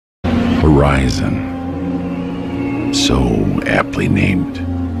Horizon, so aptly named,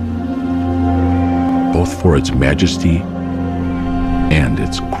 both for its majesty and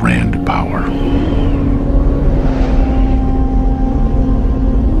its grand power.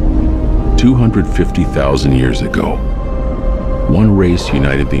 250,000 years ago, one race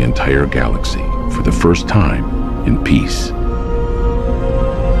united the entire galaxy for the first time in peace.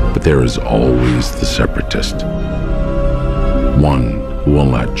 But there is always the separatist, one who will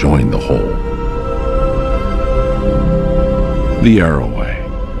not join the whole. The Arrowway,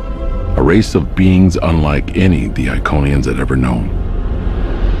 a race of beings unlike any the Iconians had ever known,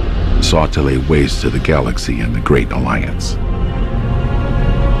 sought to lay waste to the galaxy and the Great Alliance,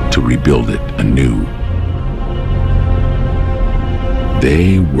 to rebuild it anew.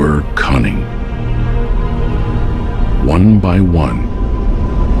 They were cunning. One by one,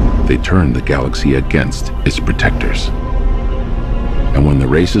 they turned the galaxy against its protectors. And when the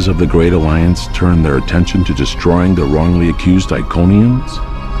races of the Great Alliance turned their attention to destroying the wrongly accused Iconians,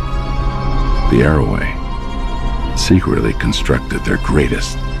 the Arrowway secretly constructed their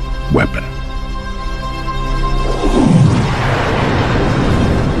greatest weapon.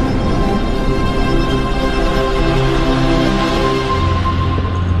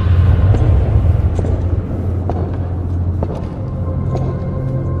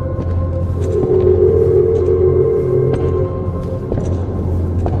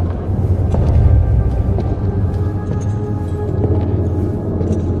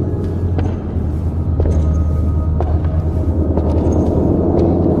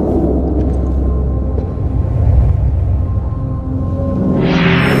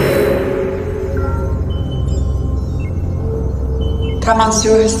 Command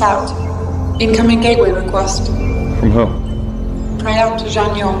Sewer South. Incoming gateway request. From who? Prior to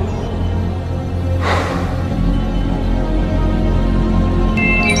Jean-Yon.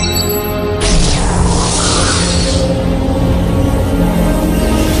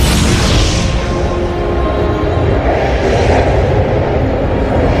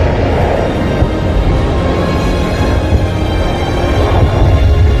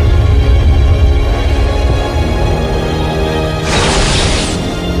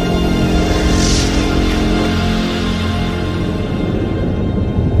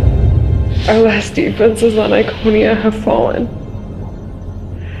 Our last defenses on Iconia have fallen.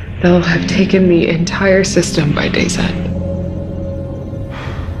 They'll have taken the entire system by day's end.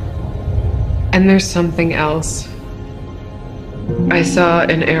 And there's something else. I saw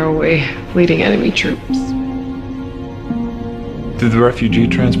an Arrowway leading enemy troops. Did the refugee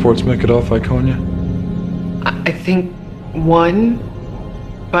transports make it off Iconia? I think one,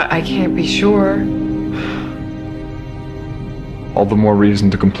 but I can't be sure. All the more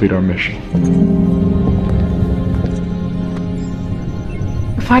reason to complete our mission.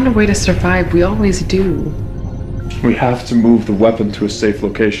 Find a way to survive, we always do. We have to move the weapon to a safe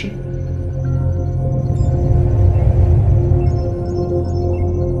location.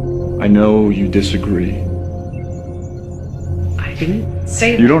 I know you disagree. I didn't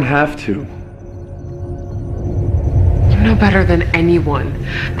say that. You don't have to. You know better than anyone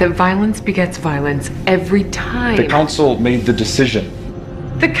that violence begets violence every time. The Council made the decision.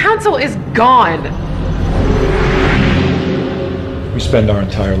 The Council is gone! We spend our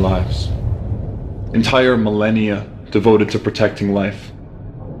entire lives, entire millennia devoted to protecting life.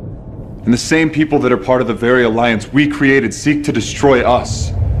 And the same people that are part of the very alliance we created seek to destroy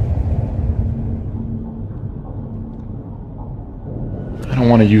us. I don't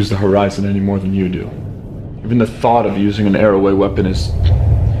want to use the Horizon any more than you do. Even the thought of using an Arrowway weapon is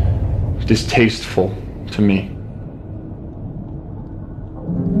distasteful to me.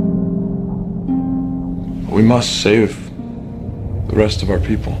 We must save the rest of our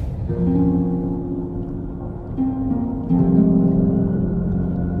people.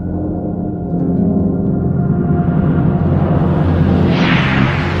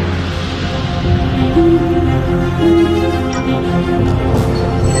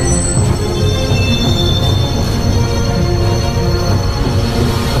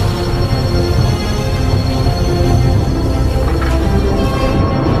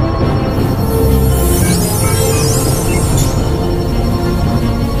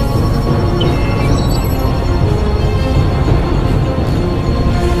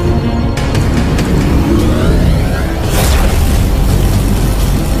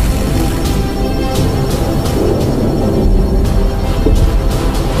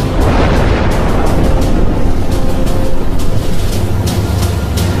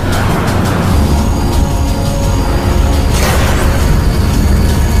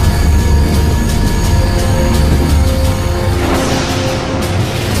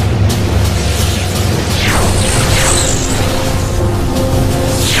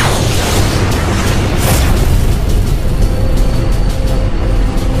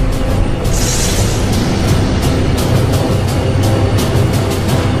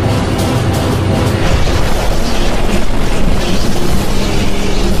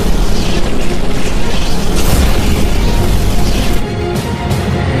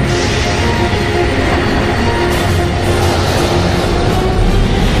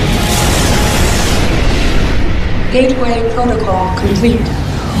 Gateway protocol complete.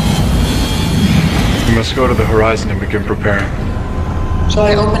 We must go to the horizon and begin preparing. Shall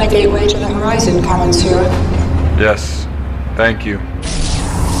I open a gateway to the horizon, Monsieur? Yes, thank you.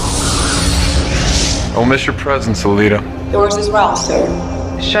 I'll miss your presence, Alita. Yours as well, sir.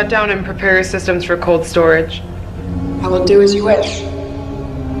 Shut down and prepare your systems for cold storage. I will do as you wish.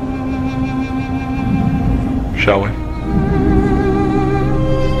 Shall we?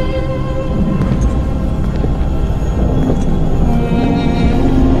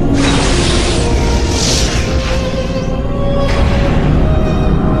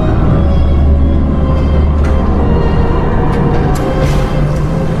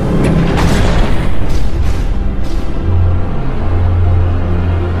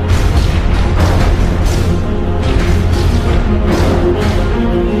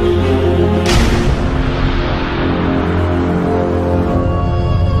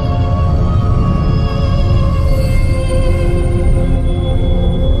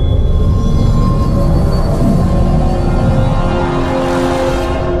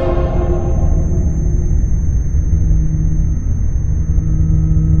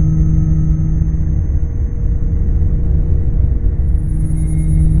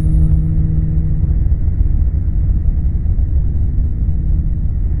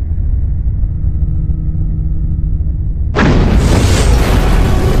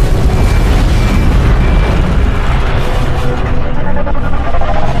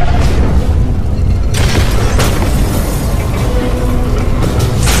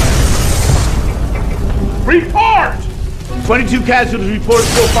 Report! 22 casualties reported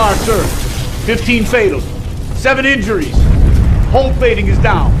so far, sir. 15 fatals. 7 injuries. Hull plating is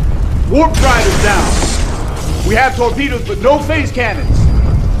down. Warp drive is down. We have torpedoes, but no phase cannons.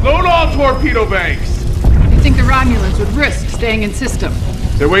 Load all torpedo banks. You think the Romulans would risk staying in system?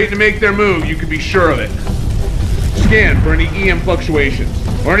 They're waiting to make their move, you can be sure of it. Scan for any EM fluctuations,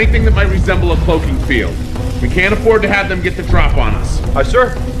 or anything that might resemble a cloaking field. We can't afford to have them get the drop on us. Aye,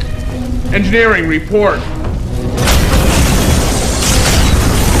 sir. Engineering, report.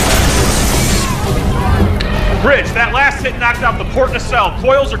 Bridge, that last hit knocked out the port nacelle.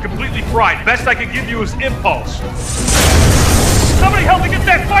 Coils are completely fried. Best I can give you is impulse. Somebody help me get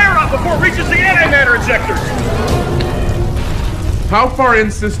that fire out before it reaches the antimatter injectors! How far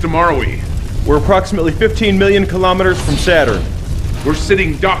in system are we? We're approximately 15 million kilometers from Saturn. We're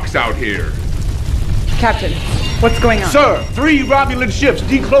sitting ducks out here. Captain, what's going on? Sir, 3 Romulan ships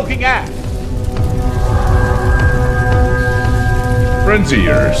decloaking aft. Friends of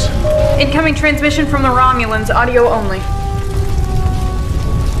yours. Incoming transmission from the Romulans, audio only.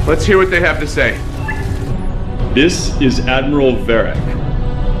 Let's hear what they have to say. This is Admiral Varric.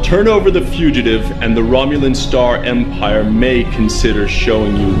 Turn over the fugitive and the Romulan Star Empire may consider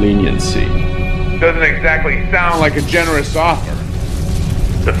showing you leniency. Doesn't exactly sound like a generous offer.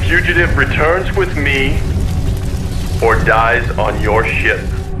 The fugitive returns with me or dies on your ship.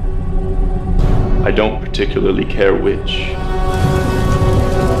 I don't particularly care which.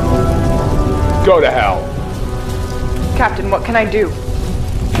 Go to hell. Captain, what can I do?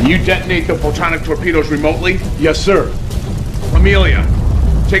 Can you detonate the photonic torpedoes remotely? Yes, sir. Amelia,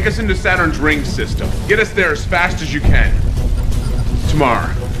 take us into Saturn's ring system. Get us there as fast as you can.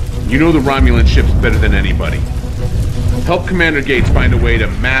 Tamar, you know the Romulan ships better than anybody. Help Commander Gates find a way to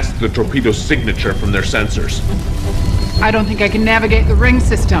mask the torpedo signature from their sensors. I don't think I can navigate the ring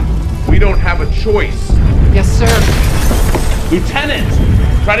system. We don't have a choice. Yes, sir. Lieutenant,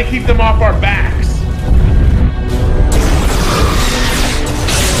 try to keep them off our backs.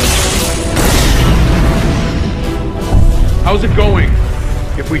 How's it going?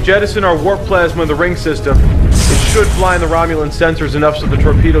 If we jettison our warp plasma in the ring system, it should blind the Romulan sensors enough so the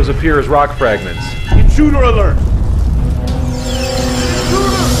torpedoes appear as rock fragments. Intruder alert!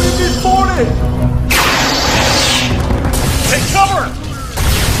 Intruders, we've been boarded! Take cover!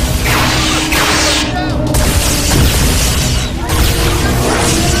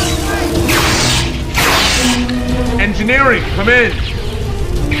 Engineering, come in!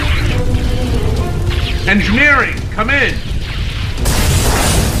 Engineering, come in!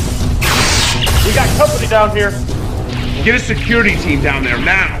 We got company down here. Get a security team down there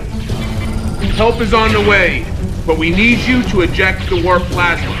now! Help is on the way, but we need you to eject the warp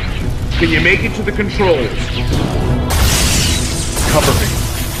plasma. Can you make it to the controls? Cover me.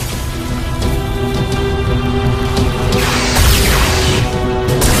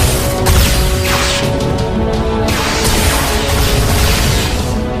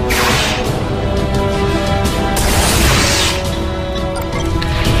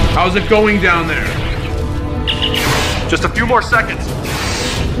 How's it going down there? Just a few more seconds.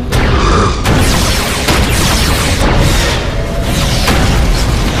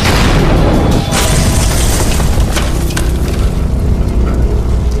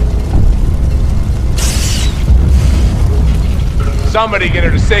 Somebody get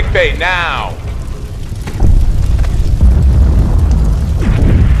her to sickbay now!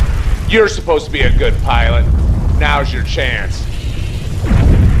 You're supposed to be a good pilot. Now's your chance.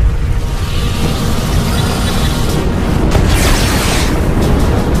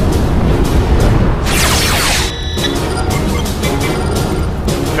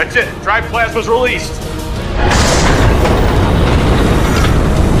 That's it. Drive plasma's released.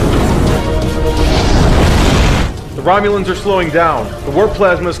 The Romulans are slowing down. The warp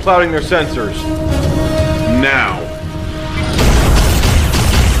plasma is clouding their sensors. Now.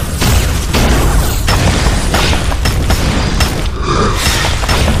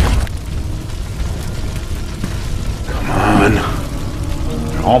 Come on.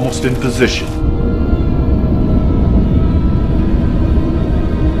 They're almost in position.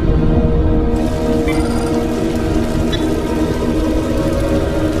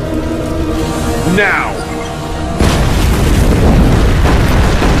 Now!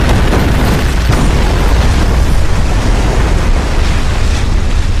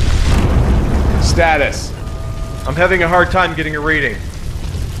 Status. I'm having a hard time getting a reading.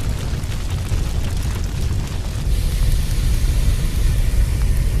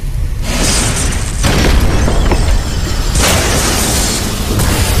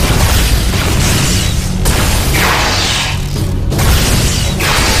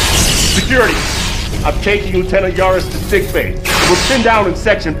 Security. I'm taking Lieutenant Yaris to sickbay. We're pinned down in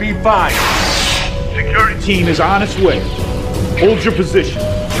section B5. Security team is on its way. Hold your position.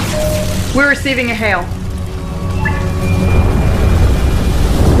 We're receiving a hail.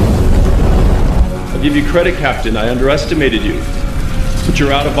 I'll give you credit, Captain. I underestimated you. But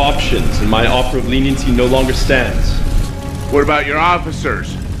you're out of options, and my offer of leniency no longer stands. What about your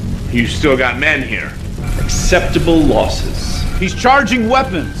officers? You still got men here. Acceptable losses. He's charging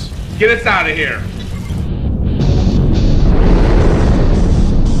weapons. Get us out of here.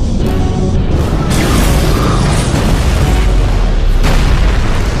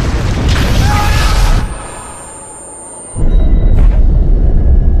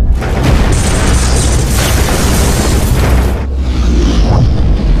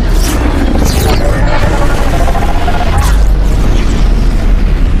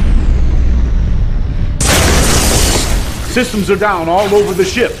 Systems are down all over the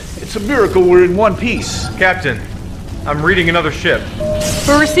ship. It's a miracle we're in one piece. Captain, I'm reading another ship.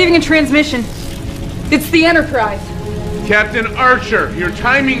 We're receiving a transmission. It's the Enterprise. Captain Archer, your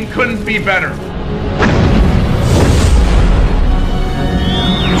timing couldn't be better.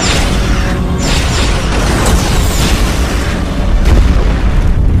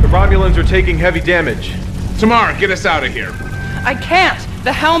 The Romulans are taking heavy damage. Tamar, get us out of here. I can't.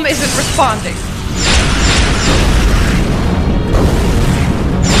 The helm isn't responding.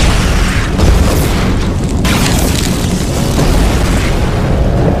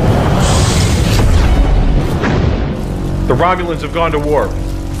 The Romulans have gone to warp.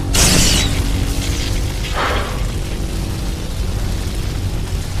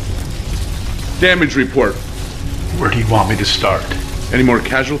 Damage report. Where do you want me to start? Any more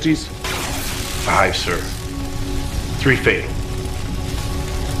casualties? 5, sir. 3 fatal.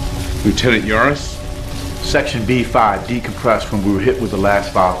 Lieutenant Yaris? Section B5 decompressed when we were hit with the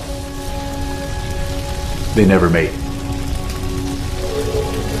last valve. They never made it.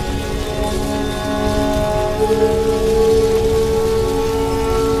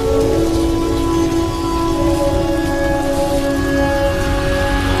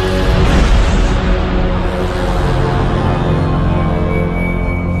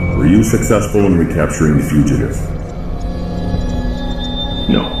 Were you successful in recapturing the fugitive?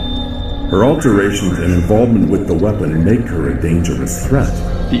 No. Her alterations and involvement with the weapon make her a dangerous threat.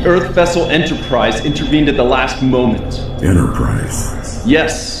 The Earth vessel Enterprise intervened at the last moment. Enterprise?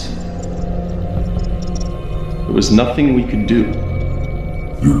 Yes. There was nothing we could do.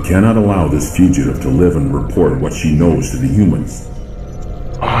 You cannot allow this fugitive to live and report what she knows to the humans.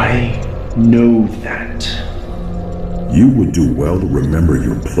 I know that. You would do well to remember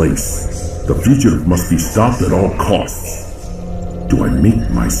your place. The fugitive must be stopped at all costs. Do I make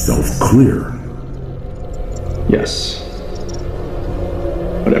myself clear? Yes.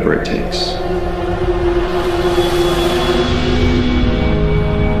 Whatever it takes.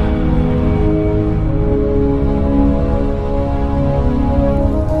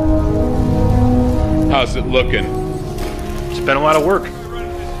 How's it looking? It's been a lot of work.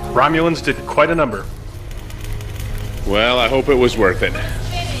 Romulans did quite a number. Well, I hope it was worth it.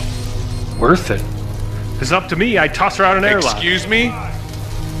 Worth it? It's up to me. I'd toss her out an airlock. Excuse me?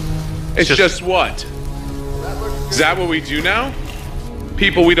 It's just what? Is that what we do now?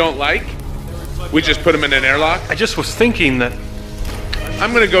 People we don't like? We just put them in an airlock? I just was thinking that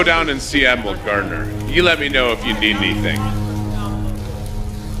I'm gonna go down and see Admiral Gardner. You let me know if you need anything.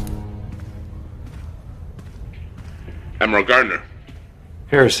 Admiral Gardner.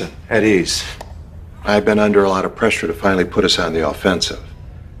 Harrison, at ease. I've been under a lot of pressure to finally put us on the offensive.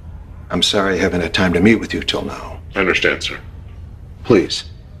 I'm sorry I haven't had time to meet with you till now. I understand, sir. Please.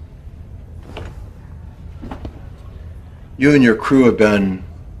 You and your crew have been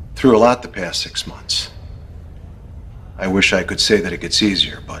through a lot the past 6 months. I wish I could say that it gets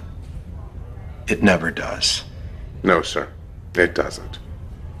easier, but it never does. No, sir. It doesn't.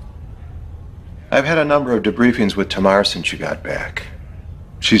 I've had a number of debriefings with Tamar since you got back.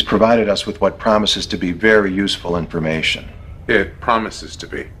 She's provided us with what promises to be very useful information. It promises to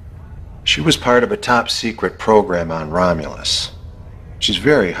be. She was part of a top-secret program on Romulus. She's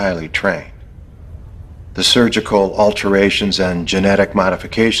very highly trained. The surgical alterations and genetic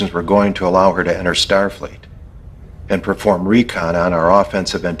modifications were going to allow her to enter Starfleet and perform recon on our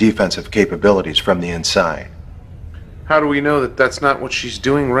offensive and defensive capabilities from the inside. How do we know that that's not what she's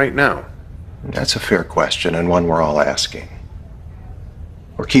doing right now? That's a fair question, and one we're all asking.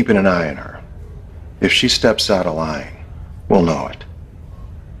 We're keeping an eye on her. If she steps out of line, we'll know it.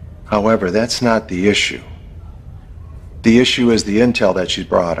 However, that's not the issue. The issue is the intel that she's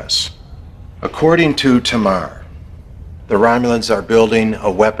brought us. According to Tamar, the Romulans are building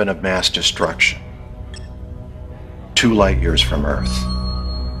a weapon of mass destruction. 2 light years from Earth.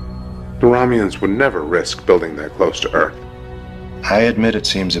 The Romulans would never risk building that close to Earth. I admit it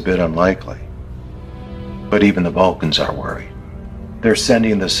seems a bit unlikely. But even the Vulcans are worried. They're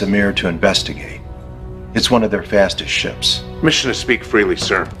sending the Samir to investigate. It's one of their fastest ships. Mission to speak freely,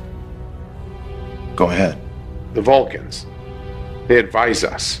 sir. Go ahead. The Vulcans. They advise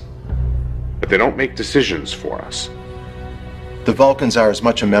us. But they don't make decisions for us. The Vulcans are as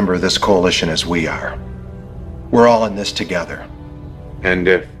much a member of this coalition as we are. We're all in this together. And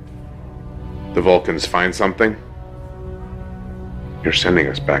if the Vulcans find something, you're sending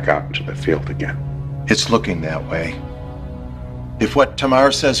us back out into the field again. It's looking that way. If what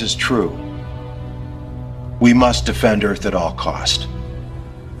Tamar says is true, we must defend Earth at all cost.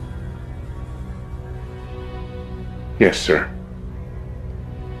 Yes, sir.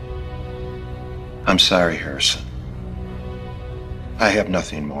 I'm sorry, Harrison. I have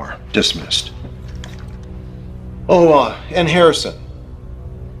nothing more. Dismissed. Oh, and Harrison,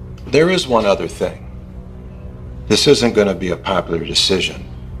 there is one other thing. This isn't going to be a popular decision,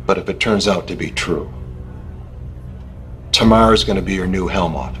 but if it turns out to be true, Tamar is going to be your new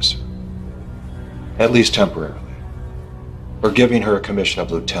helm officer. At least temporarily. We're giving her a commission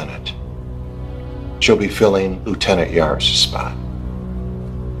of lieutenant. She'll be filling Lieutenant Yar's spot.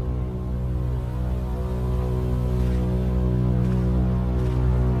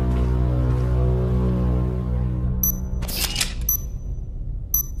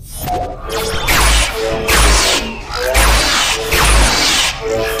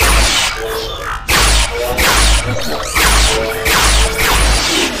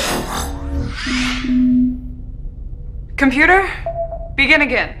 Computer, begin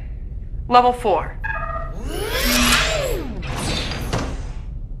again. Level 4.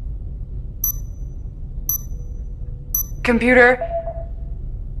 Computer,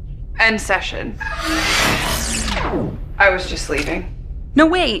 end session. I was just leaving. No,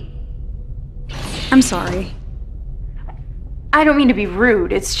 wait. I'm sorry. I don't mean to be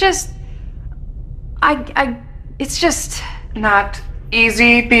rude. It's just... It's just... Not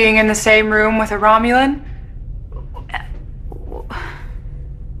easy being in the same room with a Romulan?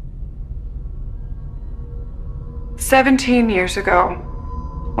 17 years ago,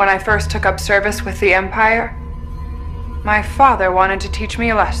 when I first took up service with the Empire, my father wanted to teach me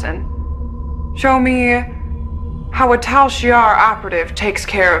a lesson. Show me how a Tal Shiar operative takes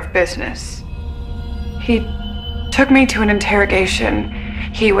care of business. He took me to an interrogation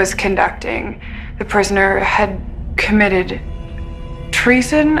he was conducting. The prisoner had committed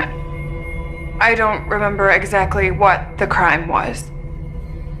treason. I don't remember exactly what the crime was.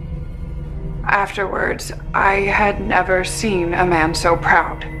 Afterwards, I had never seen a man so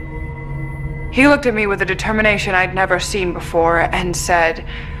proud. He looked at me with a determination I'd never seen before and said,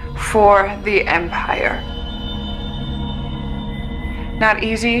 "For the Empire." Not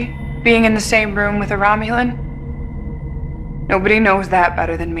easy being in the same room with a Romulan. Nobody knows that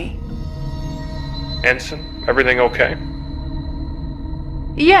better than me. Ensign, everything okay?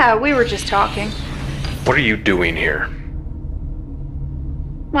 Yeah, we were just talking. What are you doing here?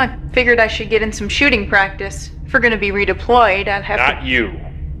 Well, I figured I should get in some shooting practice. If we're gonna be redeployed, I'd have Not you.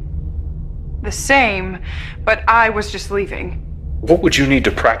 The same, but I was just leaving. What would you need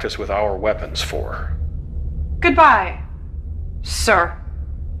to practice with our weapons for? Goodbye, sir.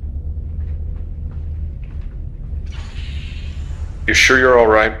 You sure you're all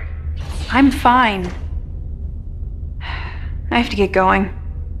right? I'm fine. I have to get going.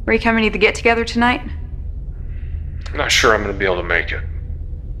 Are you coming to the get-together tonight? I'm not sure I'm going to be able to make it.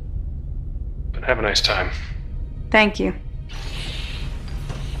 But have a nice time. Thank you.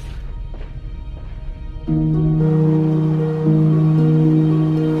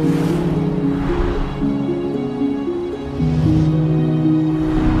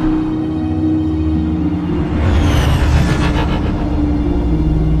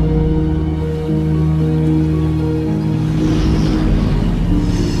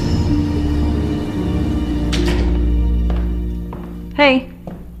 Hey.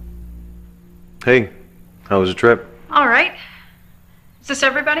 Hey, how was the trip? All right. Is this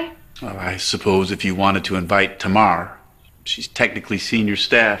everybody? Well, I suppose if you wanted to invite Tamar. She's technically senior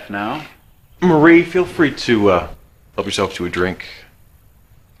staff now. Marie, feel free to help yourself to a drink.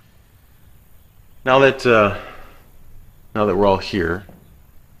 Now that we're all here,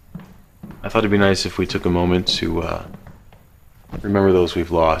 I thought it'd be nice if we took a moment to remember those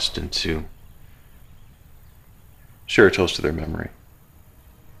we've lost and to share a toast to their memory.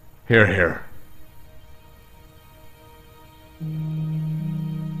 Here, here.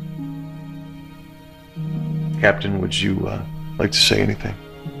 Captain, would you like to say anything?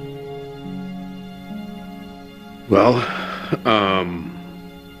 Well,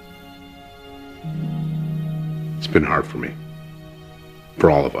 it's been hard for me. For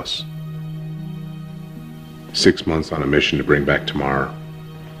all of us. 6 months on a mission to bring back Tamar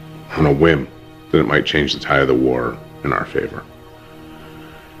on a whim that it might change the tide of the war in our favor.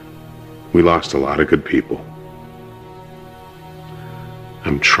 We lost a lot of good people.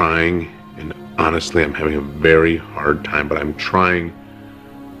 I'm trying, and honestly, I'm having a very hard time, but I'm trying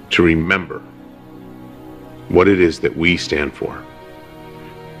to remember what it is that we stand for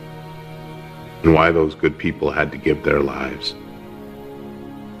and why those good people had to give their lives.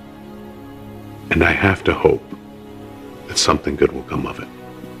 And I have to hope that something good will come of it.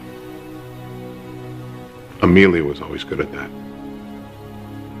 Amelia was always good at that.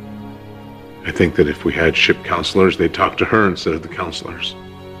 I think that if we had ship counselors, they'd talk to her instead of the counselors.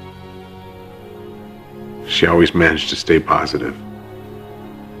 She always managed to stay positive,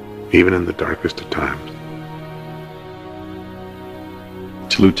 even in the darkest of times.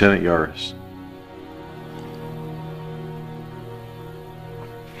 To Lieutenant Yaris.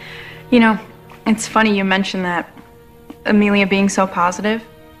 You know, it's funny you mentioned that. Amelia being so positive.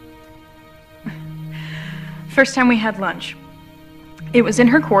 First time we had lunch. It was in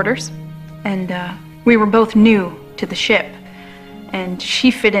her quarters, and we were both new to the ship. And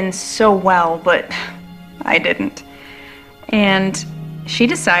she fit in so well, but I didn't. And she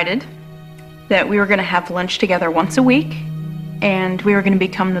decided that we were going to have lunch together once a week, and we were going to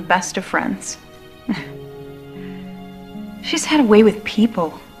become the best of friends. She just had a way with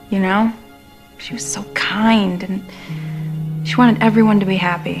people, you know? She was so kind, and she wanted everyone to be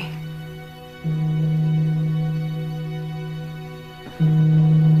happy.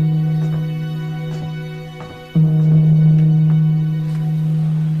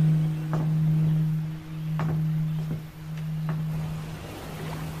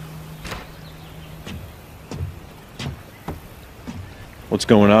 What's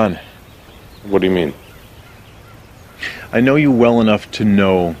going on? What do you mean? I know you well enough to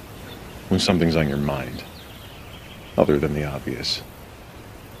know when something's on your mind, other than the obvious.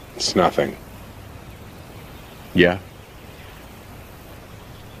 It's nothing. Yeah?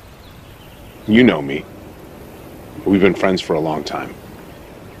 You know me. We've been friends for a long time.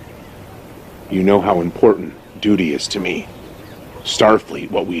 You know how important duty is to me.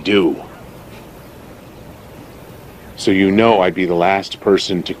 Starfleet, what we do. So you know I'd be the last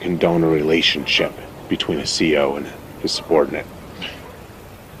person to condone a relationship between a CO and his subordinate.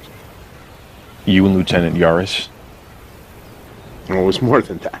 You and Lieutenant Yaris? Well, it was more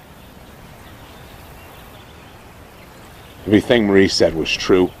than that. Everything Marie said was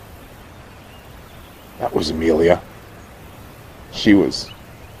true. That was Amelia. She was...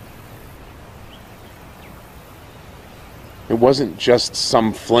 It wasn't just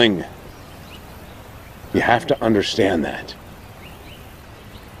some fling. You have to understand that.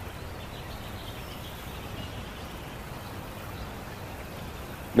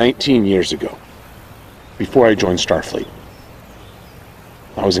 "19 years ago, before I joined Starfleet,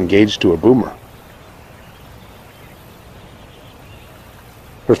 I was engaged to a boomer.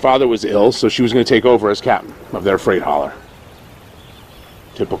 Her father was ill, so she was going to take over as captain of their freight hauler.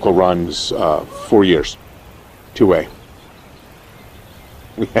 Typical runs, 4 years, 2A.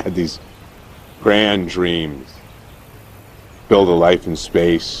 We had these grand dreams. Build a life in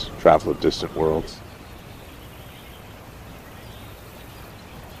space, travel to distant worlds.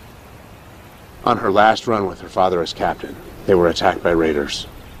 On her last run with her father as captain, they were attacked by raiders.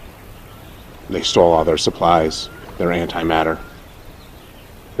 They stole all their supplies, their antimatter.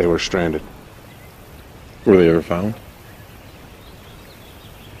 They were stranded. Were they ever found?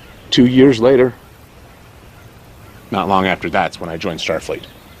 2 years later. Not long after that's when I joined Starfleet.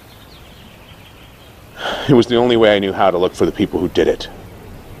 It was the only way I knew how to look for the people who did it.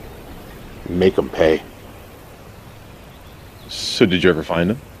 Make them pay. So did you ever find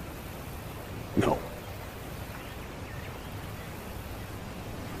them? No.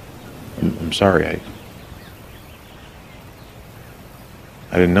 I'm sorry, I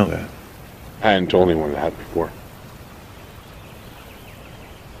didn't know that. I hadn't told anyone that before.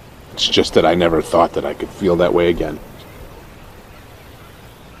 It's just that I never thought that I could feel that way again.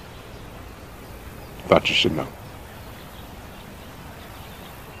 Thought you should know.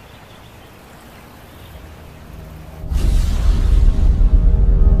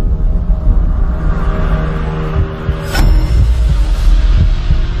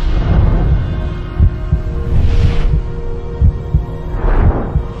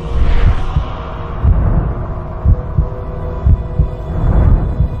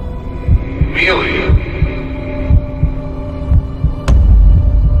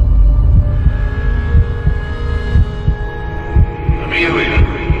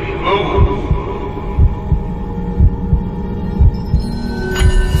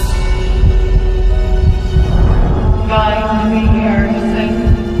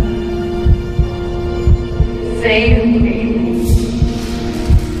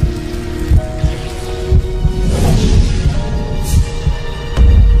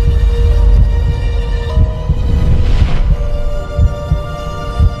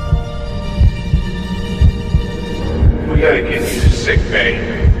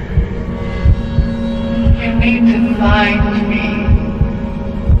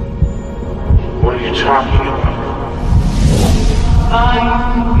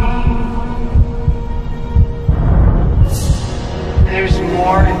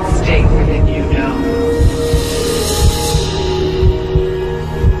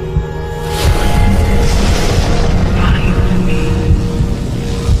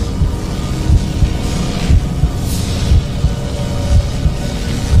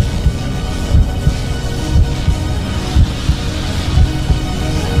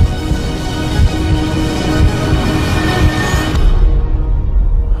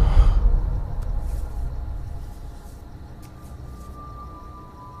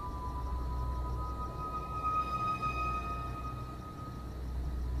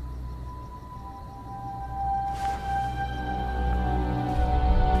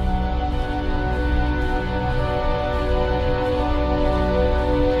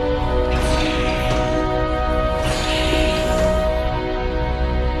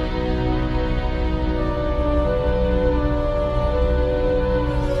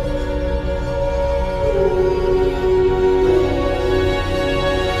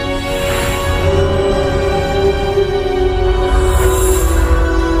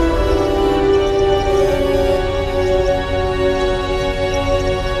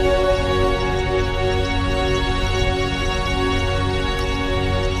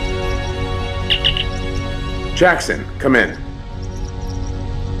 Jackson, come in.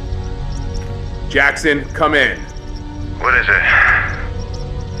 Jackson, come in. What is it?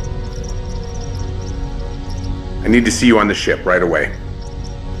 I need to see you on the ship right away.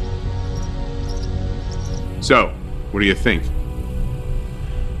 So, what do you think?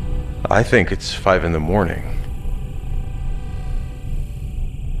 I think it's 5 in the morning.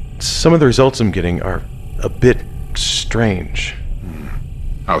 Some of the results I'm getting are a bit strange.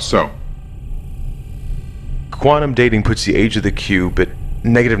 How so? Quantum dating puts the age of the cube at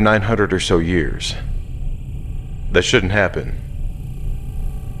negative 900 or so years. That shouldn't happen.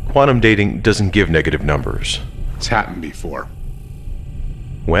 Quantum dating doesn't give negative numbers. It's happened before.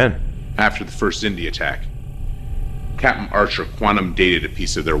 When? After the first Indy attack. Captain Archer quantum dated a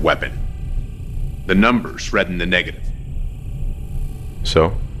piece of their weapon. The numbers read in the negative.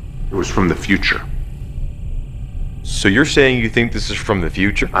 So? It was from the future. So you're saying you think this is from the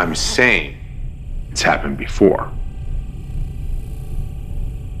future? I'm saying it's happened before.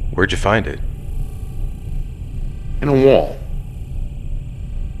 Where'd you find it? In a wall.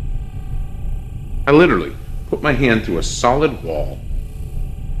 I literally put my hand through a solid wall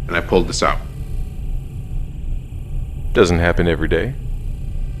and I pulled this out. Doesn't happen every day.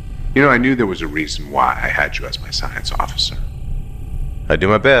 You know, I knew there was a reason why I had you as my science officer. I do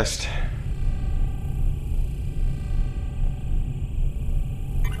my best.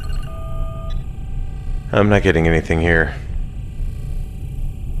 I'm not getting anything here.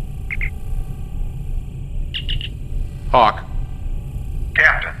 Hawk.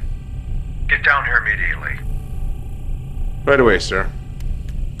 Captain, get down here immediately. Right away, sir.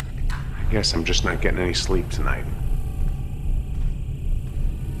 I guess I'm just not getting any sleep tonight.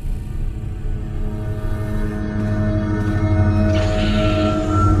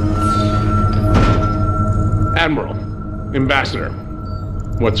 Admiral, Ambassador,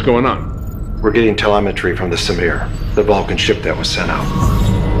 what's going on? We're getting telemetry from the Samir, the Vulcan ship that was sent out.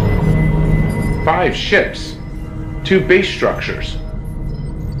 5 ships. 2 base structures.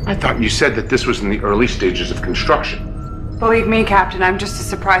 I thought you said that this was in the early stages of construction. Believe me, Captain, I'm just as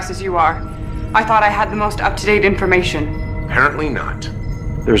surprised as you are. I thought I had the most up-to-date information. Apparently not.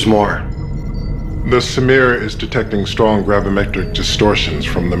 There's more. The Samir is detecting strong gravimetric distortions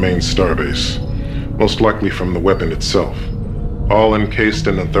from the main starbase, most likely from the weapon itself, all encased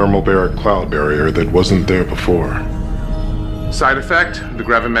in a thermobaric cloud barrier that wasn't there before. Side effect? The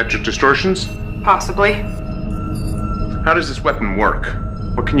gravimetric distortions? Possibly. How does this weapon work?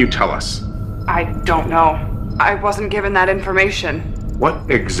 What can you tell us? I don't know. I wasn't given that information. What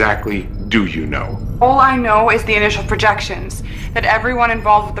exactly do you know? All I know is the initial projections, that everyone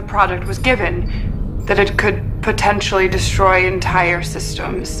involved with the project was given, that it could potentially destroy entire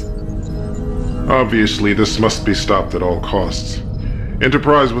systems. Obviously, this must be stopped at all costs.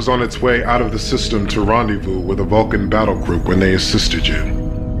 Enterprise was on its way out of the system to rendezvous with a Vulcan battle group when they assisted you.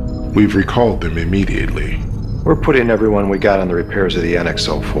 We've recalled them immediately. We're putting everyone we got on the repairs of the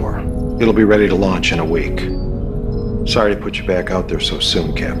NX-04. It'll be ready to launch in a week. Sorry to put you back out there so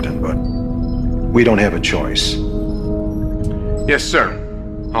soon, Captain, but we don't have a choice. Yes, sir.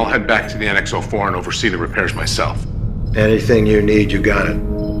 I'll head back to the NX-04 and oversee the repairs myself. Anything you need, you got it.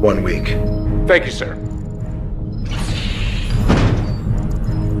 1 week. Thank you, sir.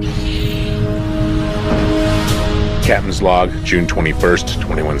 Captain's log, June 21st,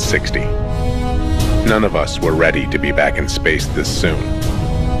 2160. None of us were ready to be back in space this soon,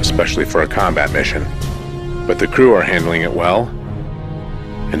 especially for a combat mission. But the crew are handling it well,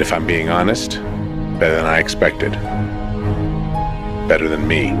 and if I'm being honest, better than I expected. Better than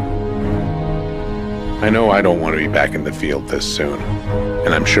me. I know I don't want to be back in the field this soon,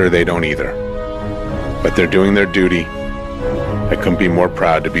 and I'm sure they don't either. But they're doing their duty. I couldn't be more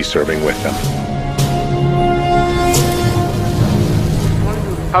proud to be serving with them.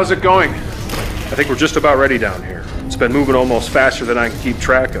 How's it going? I think we're just about ready down here. It's been moving almost faster than I can keep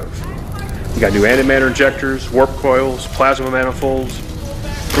track of. We got new antimatter injectors, warp coils, plasma manifolds.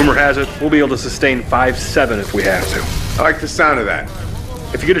 Rumor has it, we'll be able to sustain 5-7 if we have to. I like the sound of that.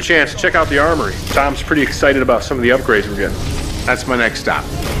 If you get a chance, check out the armory. Tom's pretty excited about some of the upgrades we're getting. That's my next stop.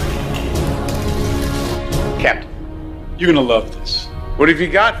 Captain, you're gonna love this. What have you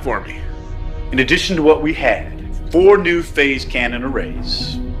got for me? In addition to what we had, 4 new phase cannon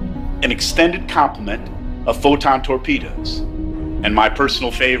arrays, an extended complement of photon torpedoes, and my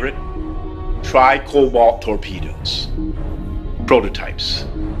personal favorite, tri-cobalt torpedoes. Prototypes.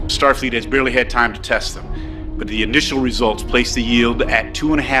 Starfleet has barely had time to test them, but the initial results place the yield at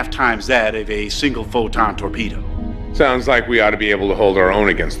 2.5 times that of a single photon torpedo. Sounds like we ought to be able to hold our own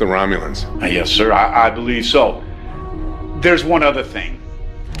against the Romulans. Yes, sir, I believe so. There's one other thing.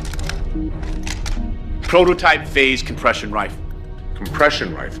 Prototype phase compression rifle.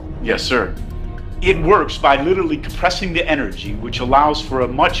 Compression rifle? Yes, sir. It works by literally compressing the energy, which allows for a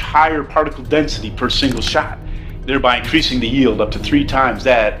much higher particle density per single shot, thereby increasing the yield up to 3 times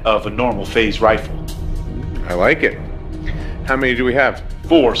that of a normal phase rifle. I like it. How many do we have?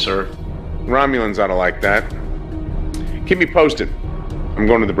 4, sir. Romulans ought to like that. Keep me posted. I'm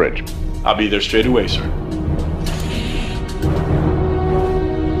going to the bridge. I'll be there straight away, sir.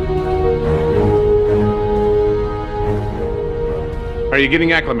 Are you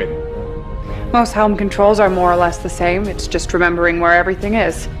getting acclimated? Most helm controls are more or less the same. It's just remembering where everything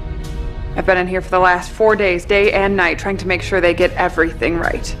is. I've been in here for the last 4 days, day and night, trying to make sure they get everything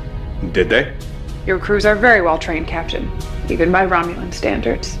right. Did they? Your crews are very well trained, Captain, even by Romulan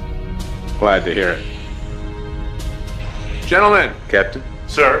standards. Glad to hear it. Gentlemen. Captain.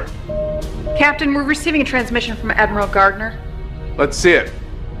 Sir. Captain, we're receiving a transmission from Admiral Gardner. Let's see it.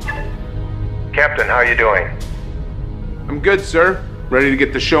 Captain, how are you doing? I'm good, sir. Ready to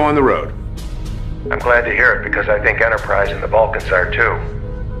get the show on the road. I'm glad to hear it because I think Enterprise and the Vulcans are too.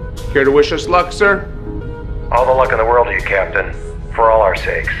 Care to wish us luck, sir? All the luck in the world to you, Captain. For all our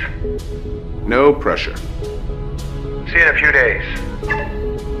sakes. No pressure. See you in a few days.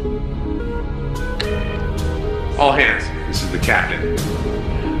 All hands, this is the captain.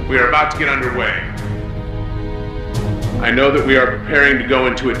 We are about to get underway. I know that we are preparing to go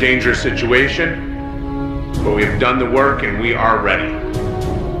into a dangerous situation, but we have done the work and we are ready.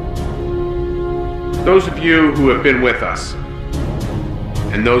 Those of you who have been with us,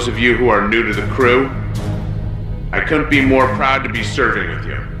 and those of you who are new to the crew, I couldn't be more proud to be serving with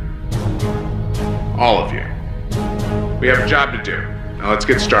you. All of you. We have a job to do. Now let's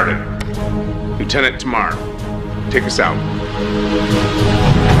get started. Lieutenant Tamar, take us out.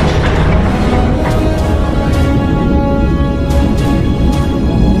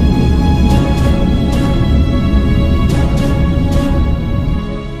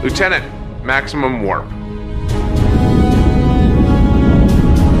 Lieutenant, maximum warp.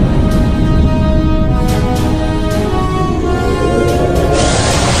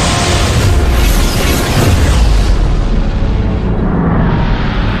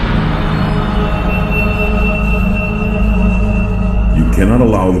 Cannot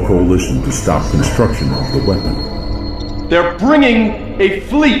allow the Coalition to stop construction of the weapon. They're bringing a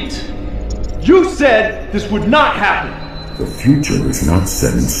fleet! You said this would not happen! The future is not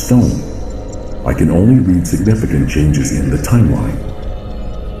set in stone. I can only read significant changes in the timeline.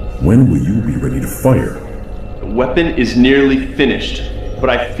 When will you be ready to fire? The weapon is nearly finished,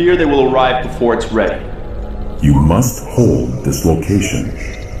 but I fear they will arrive before it's ready. You must hold this location.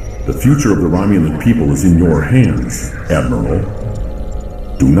 The future of the Romulan people is in your hands, Admiral.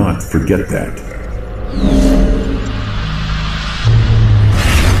 Do not forget that.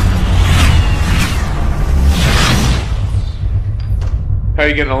 How are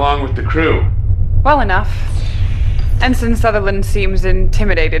you getting along with the crew? Well enough. Ensign Sutherland seems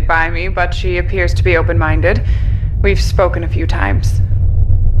intimidated by me, but she appears to be open-minded. We've spoken a few times.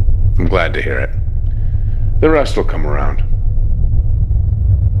 I'm glad to hear it. The rest will come around.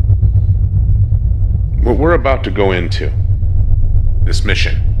 What we're about to go into, this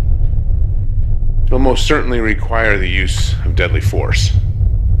mission, will most certainly require the use of deadly force.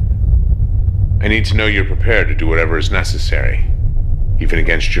 I need to know you're prepared to do whatever is necessary, even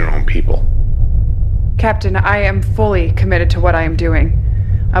against your own people. Captain, I am fully committed to what I am doing.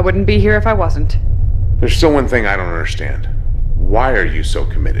 I wouldn't be here if I wasn't. There's still one thing I don't understand. Why are you so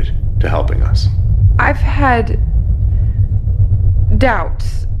committed to helping us? I've had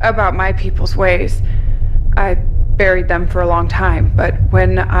doubts about my people's ways. I buried them for a long time, but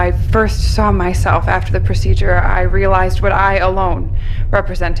when I first saw myself after the procedure, I realized what I alone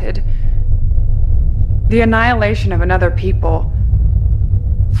represented. The annihilation of another people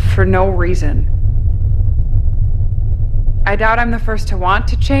for no reason. I doubt I'm the first to want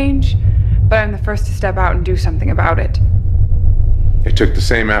to change, but I'm the first to step out and do something about it. It took the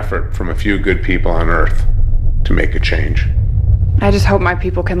same effort from a few good people on Earth to make a change. I just hope my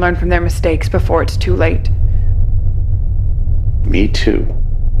people can learn from their mistakes before it's too late. Me too.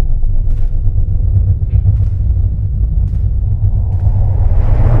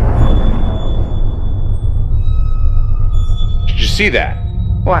 Did you see that?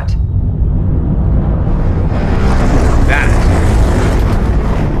 What? That.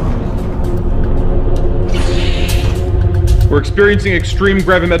 We're experiencing extreme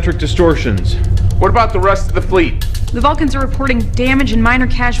gravimetric distortions. What about the rest of the fleet? The Vulcans are reporting damage and minor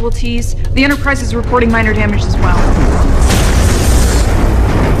casualties. The Enterprise is reporting minor damage as well.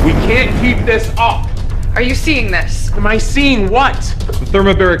 We can't keep this up! Are you seeing this? Am I seeing what? The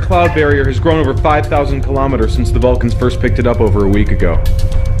thermobaric cloud barrier has grown over 5,000 kilometers since the Vulcans first picked it up over a week ago.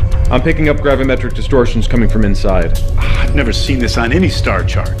 I'm picking up gravimetric distortions coming from inside. I've never seen this on any star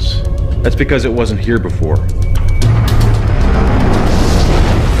charts. That's because it wasn't here before.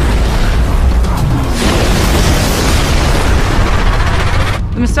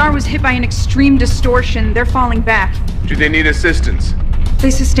 The Massar was hit by an extreme distortion. They're falling back. Do they need assistance? They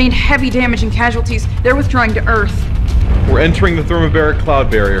sustained heavy damage and casualties. They're withdrawing to Earth. We're entering the thermobaric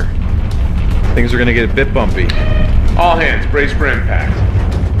cloud barrier. Things are gonna get a bit bumpy. All hands, brace for impact.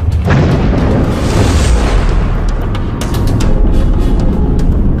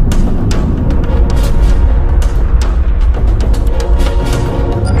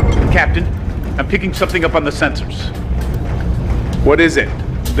 Captain, I'm picking something up on the sensors. What is it?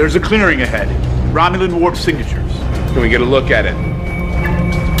 There's a clearing ahead. Romulan warp signatures. Can we get a look at it?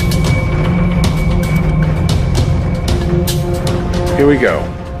 Here we go.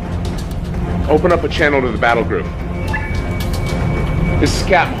 Open up a channel to the battle group. This is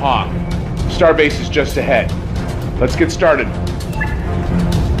Captain Hawk. Starbase is just ahead. Let's get started.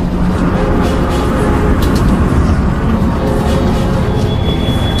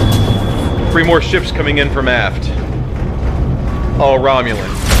 Three more ships coming in from aft. All Romulan.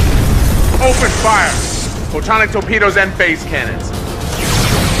 Open fire! Photonic torpedoes and phase cannons.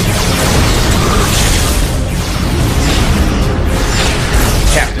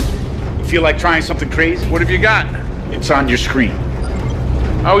 Captain, you feel like trying something crazy? What have you got? It's on your screen.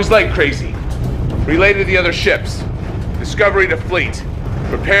 I always like crazy. Relay to the other ships. Discovery to fleet.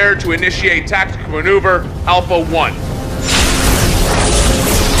 Prepare to initiate tactical maneuver Alpha 1.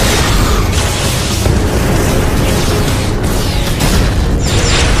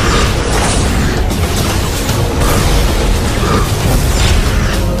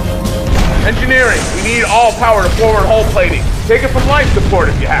 Engineering, we need all power to forward hull plating. Take it from life support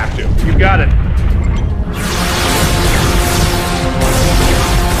if you have to. You got it.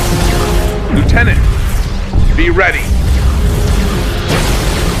 Lieutenant, be ready.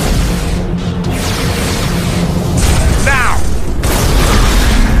 Now!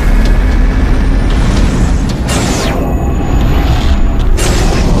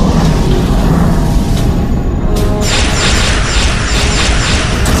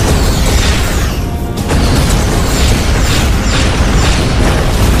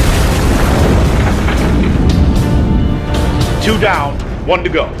 Two down, one to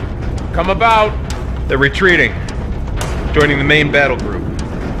go. Come about. They're retreating. Joining the main battle group.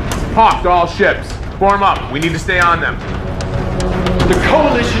 Hawk to all ships. Form up. We need to stay on them. The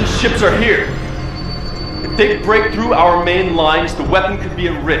Coalition ships are here. If they break through our main lines, the weapon could be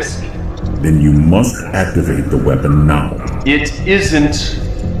at risk. Then you must activate the weapon now. It isn't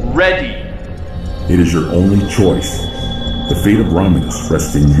ready. It is your only choice. The fate of Romulus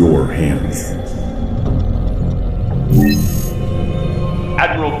rests in your hands.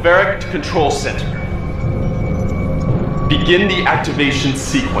 Admiral Varric to Control Center. Begin the activation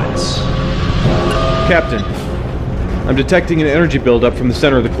sequence. Captain, I'm detecting an energy buildup from the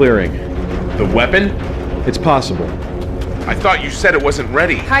center of the clearing. The weapon? It's possible. I thought you said it wasn't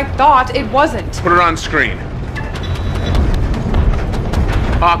ready. I thought it wasn't. Put it on screen.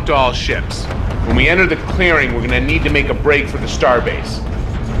 Hawk to all ships. When we enter the clearing, we're gonna need to make a break for the starbase.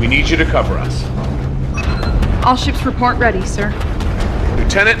 We need you to cover us. All ships report ready, sir.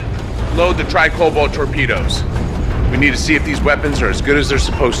 Lieutenant, load the tri-cobalt torpedoes. We need to see if these weapons are as good as they're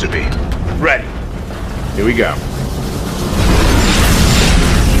supposed to be. Ready. Here we go.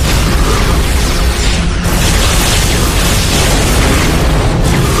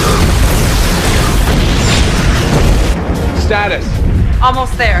 Status.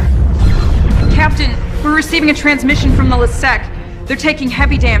 Almost there. Captain, we're receiving a transmission from the Lasek. They're taking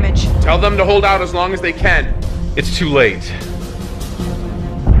heavy damage. Tell them to hold out as long as they can. It's too late.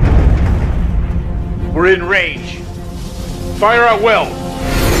 We're in range. Fire at will.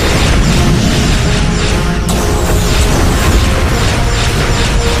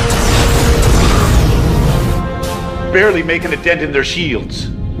 Barely making a dent in their shields.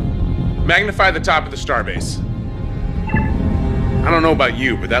 Magnify the top of the starbase. I don't know about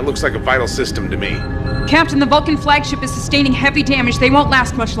you, but that looks like a vital system to me. Captain, the Vulcan flagship is sustaining heavy damage. They won't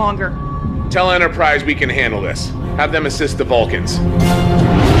last much longer. Tell Enterprise we can handle this. Have them assist the Vulcans.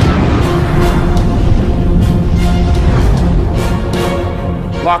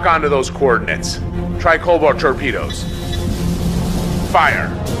 Lock onto those coordinates. Try cobalt torpedoes. Fire.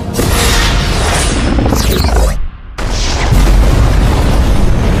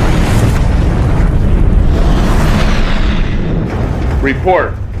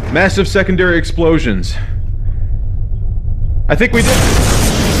 Report. Massive secondary explosions. I think we did.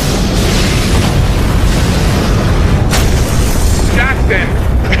 Jackson!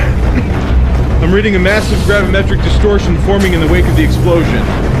 I'm reading a massive gravimetric distortion forming in the wake of the explosion.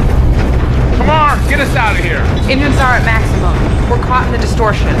 Come on, get us out of here. Engines are at maximum. We're caught in the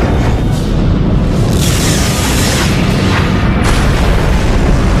distortion.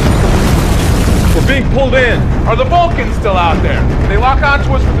 We're being pulled in. Are the Vulcans still out there? They lock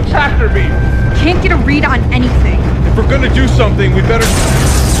onto us with the tractor beam. Can't get a read on anything. If we're gonna do something, we better...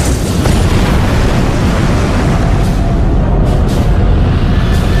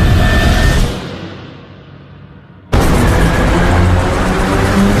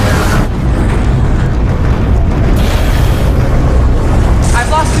 I've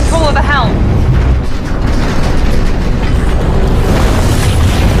lost control of the helm.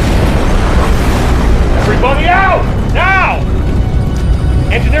 Everybody out! Now!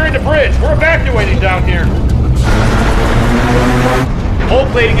 Engineering the bridge. We're evacuating down here. Hull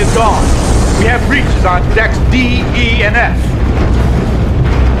plating is gone. We have breaches on decks D, E, and F.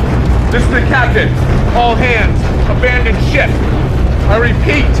 This is the captain. All hands, abandon ship. I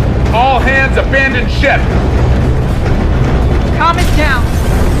repeat, all hands, abandon ship. Calm it down.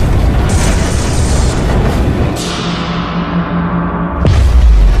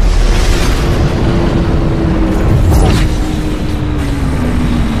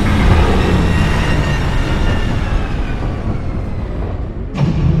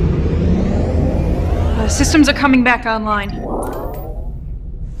 Systems are coming back online.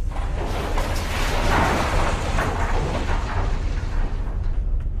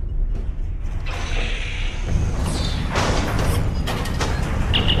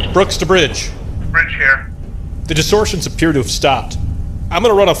 Brooks to Bridge. Bridge here. The distortions appear to have stopped. I'm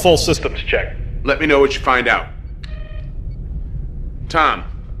gonna run a full systems check. Let me know what you find out. Tom,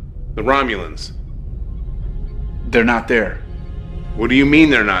 the Romulans. They're not there. What do you mean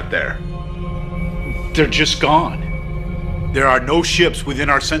they're not there? They're just gone. There are no ships within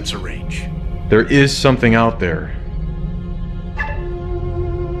our sensor range. There is something out there.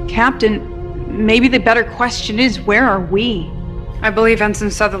 Captain, maybe the better question is, where are we? I believe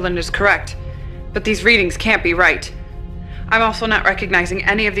Ensign Sutherland is correct, but these readings can't be right. I'm also not recognizing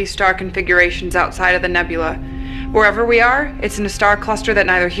any of these star configurations outside of the nebula. Wherever we are, it's in a star cluster that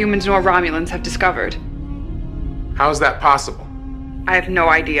neither humans nor Romulans have discovered. How is that possible? I have no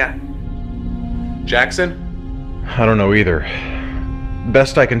idea. Jackson? I don't know either.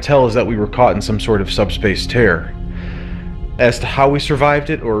 Best I can tell is that we were caught in some sort of subspace tear. As to how we survived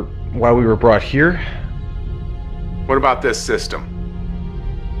it, or why we were brought here... What about this system?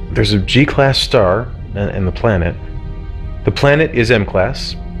 There's a G-class star and the planet. The planet is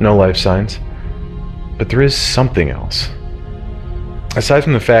M-class, no life signs. But there is something else. Aside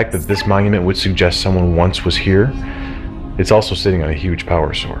from the fact that this monument would suggest someone once was here, it's also sitting on a huge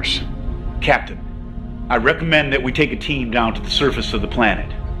power source. Captain, I recommend that we take a team down to the surface of the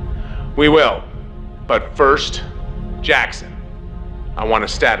planet. We will. But first, Jackson, I want a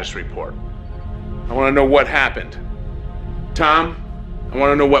status report. I want to know what happened. Tom, I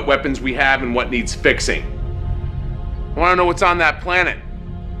want to know what weapons we have and what needs fixing. I want to know what's on that planet.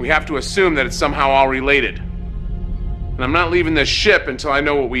 We have to assume that it's somehow all related. And I'm not leaving this ship until I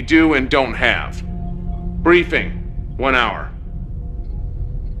know what we do and don't have. Briefing, 1 hour.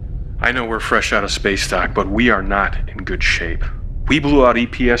 I know we're fresh out of space dock, but we are not in good shape. We blew out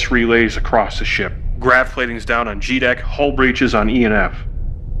EPS relays across the ship. Grav plating's down on G-deck, hull breaches on E and F.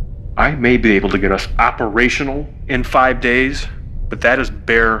 I may be able to get us operational in 5 days, but that is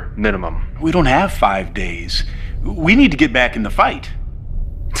bare minimum. We don't have 5 days. We need to get back in the fight.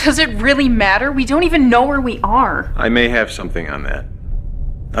 Does it really matter? We don't even know where we are. I may have something on that.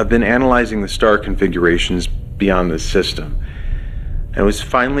 I've been analyzing the star configurations beyond this system, and I was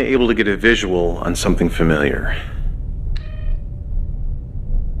finally able to get a visual on something familiar.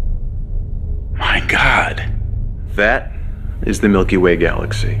 My God. That is the Milky Way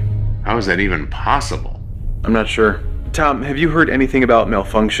galaxy. How is that even possible? I'm not sure. Tom, have you heard anything about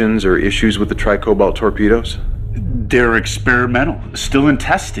malfunctions or issues with the tricobalt torpedoes? They're experimental, still in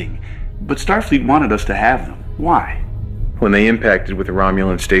testing, but Starfleet wanted us to have them. Why? When they impacted with the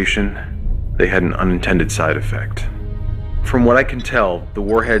Romulan station, they had an unintended side effect. From what I can tell, the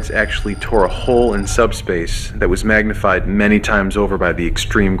warheads actually tore a hole in subspace that was magnified many times over by the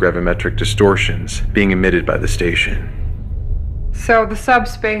extreme gravimetric distortions being emitted by the station. So the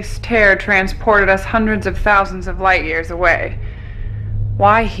subspace tear transported us hundreds of thousands of light years away.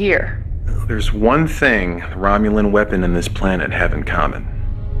 Why here? There's one thing the Romulan weapon and this planet have in common.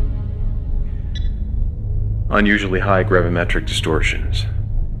 Unusually high gravimetric distortions.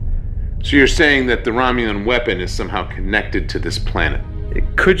 So you're saying that the Romulan weapon is somehow connected to this planet?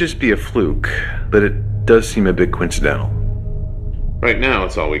 It could just be a fluke, but it does seem a bit coincidental. Right now,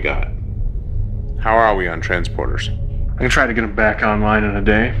 it's all we got. How are we on transporters? I can try to get them back online in a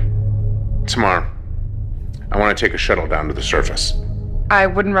day. Tomorrow, I want to take a shuttle down to the surface. I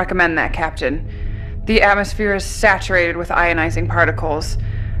wouldn't recommend that, Captain. The atmosphere is saturated with ionizing particles.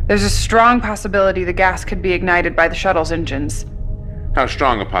 There's a strong possibility the gas could be ignited by the shuttle's engines. How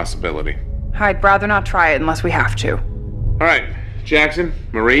strong a possibility? I'd rather not try it unless we have to. All right, Jackson,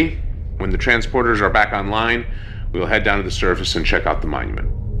 Marie, when the transporters are back online, we'll head down to the surface and check out the monument.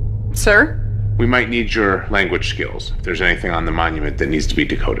 Sir? We might need your language skills, if there's anything on the monument that needs to be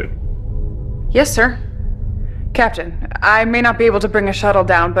decoded. Yes, sir. Captain, I may not be able to bring a shuttle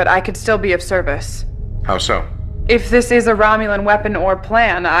down, but I could still be of service. How so? If this is a Romulan weapon or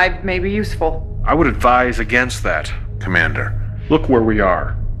plan, I may be useful. I would advise against that. Commander. Look where we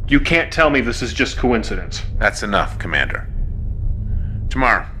are. You can't tell me this is just coincidence. That's enough, Commander.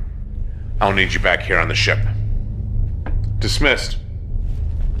 Tomorrow, I'll need you back here on the ship. Dismissed.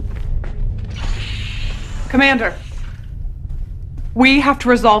 Commander, we have to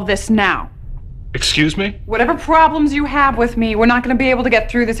resolve this now. Excuse me? Whatever problems you have with me, we're not going to be able to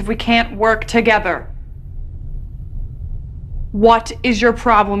get through this if we can't work together. What is your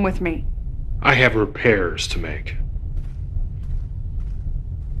problem with me? I have repairs to make.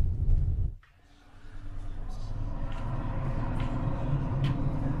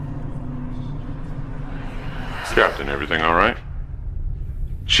 Captain, everything all right?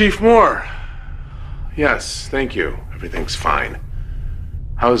 Chief Moore. Yes, thank you. Everything's fine.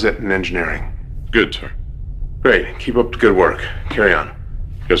 How is it in engineering? Good, sir. Great. Keep up the good work. Carry on.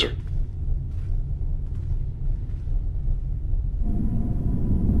 Yes, sir.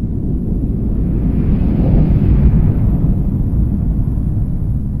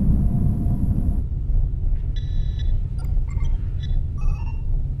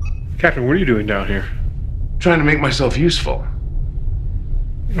 Captain, what are you doing down here? Trying to make myself useful.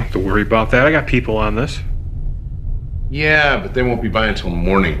 You don't have to worry about that. I got people on this. Yeah, but they won't be by until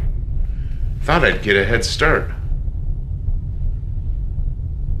morning. Thought I'd get a head start.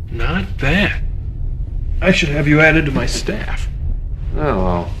 Not bad. I should have you added to my staff. Oh,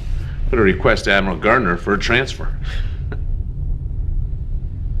 well. Better request Admiral Gardner for a transfer.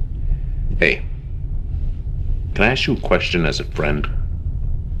 Hey, can I ask you a question as a friend?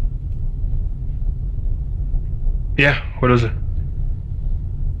 Yeah, what is it?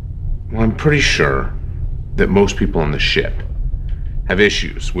 Well, I'm pretty sure that most people on the ship have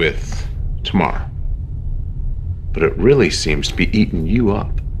issues with Tamar. But it really seems to be eating you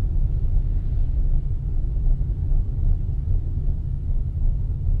up.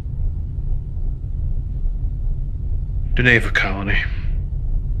 Deneva colony.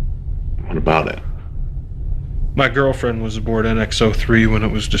 What about it? My girlfriend was aboard NX-03 when it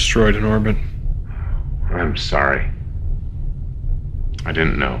was destroyed in orbit. I'm sorry. I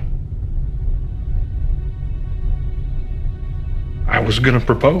didn't know. I was gonna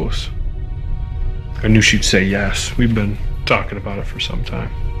propose. I knew she'd say yes. We've been talking about it for some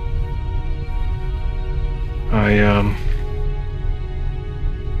time.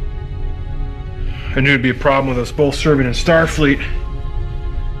 I knew it'd be a problem with us both serving in Starfleet.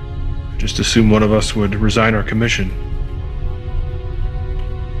 Just assumed one of us would resign our commission.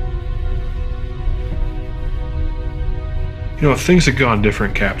 You know, if things had gone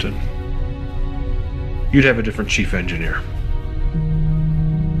different, Captain, you'd have a different chief engineer.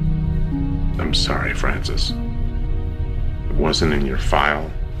 I'm sorry, Francis. It wasn't in your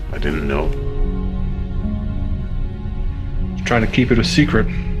file. I didn't know. Just trying to keep it a secret.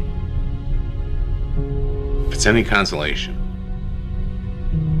 If it's any consolation,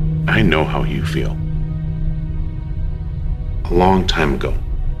 I know how you feel. A long time ago,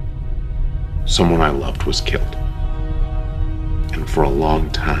 someone I loved was killed. And for a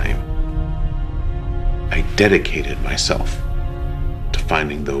long time, I dedicated myself to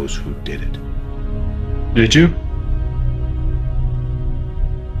finding those who did it. Did you?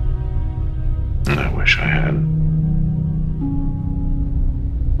 I wish I had.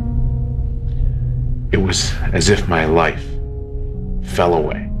 It was as if my life fell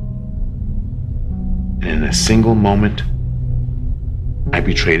away. And in a single moment, I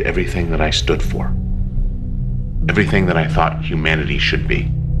betrayed everything that I stood for. Everything that I thought humanity should be.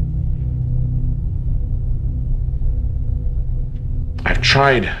 I've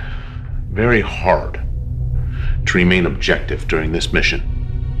tried very hard to remain objective during this mission.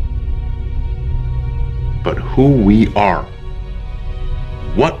 But who we are,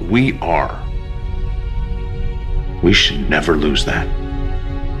 what we are, we should never lose that.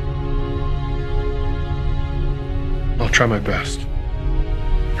 I'll try my best.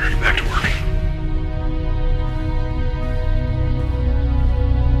 Hurry back to work.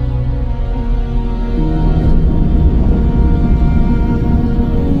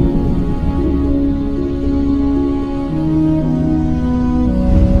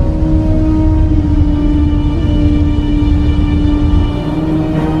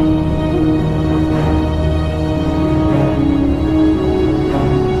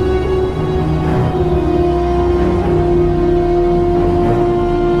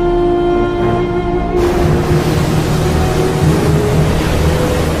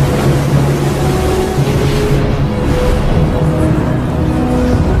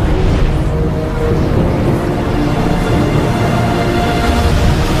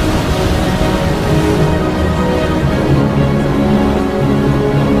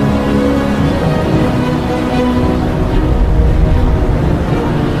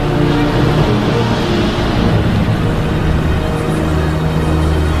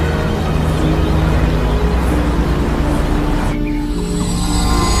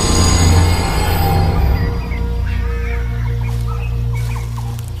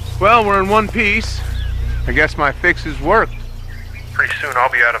 Well, we're in one piece. I guess my fixes worked. Pretty soon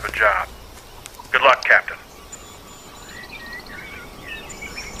I'll be out of a job. Good luck, Captain.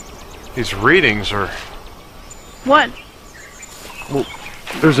 These readings are... What? Well,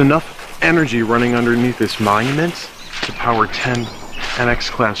 there's enough energy running underneath this monument to power 10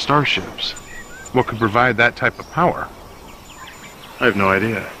 NX-class starships. What could provide that type of power? I have no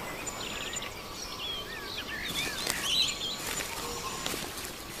idea.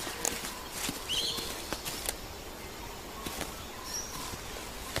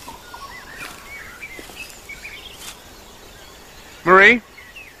 Marie,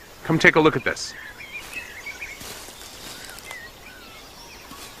 come take a look at this.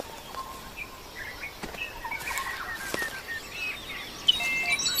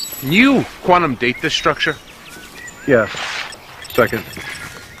 Can you quantum date this structure? Yes. Second.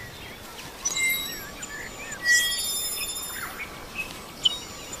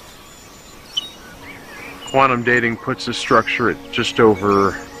 Quantum dating puts the structure at just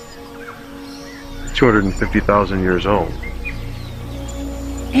over 250,000 years old.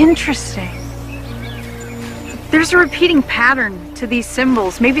 Interesting. There's a repeating pattern to these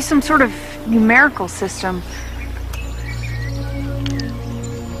symbols, maybe some sort of numerical system.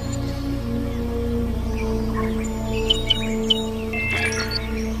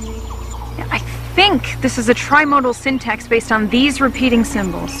 I think this is a trimodal syntax based on these repeating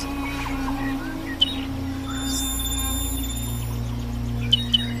symbols.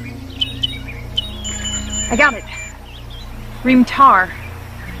 I got it. Reem-Tar.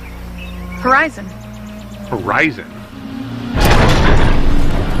 Horizon. Horizon?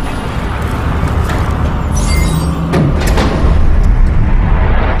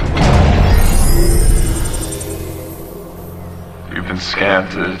 You've been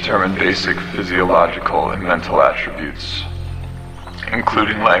scanned to determine basic physiological and mental attributes,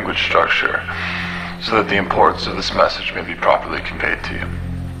 including language structure, so that the importance of this message may be properly conveyed to you.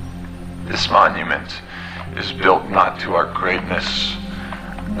 This monument is built not to our greatness,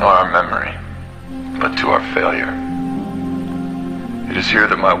 nor our memory, but to our failure. It is here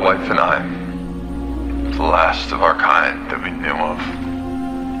that my wife and I, the last of our kind that we knew of,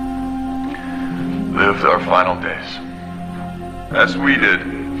 lived our final days. As we did,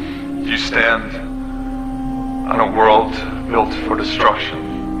 you stand on a world built for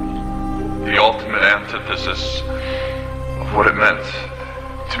destruction, the ultimate antithesis of what it meant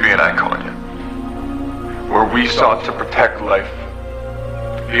to be an Iconia. Where we sought to protect life,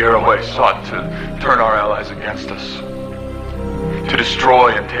 the Iroquois sought to turn our allies against us, to destroy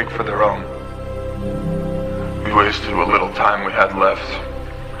and take for their own. We wasted what little time we had left,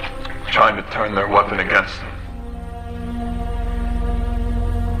 trying to turn their weapon against them.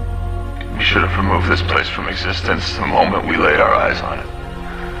 We should have removed this place from existence the moment we laid our eyes on it.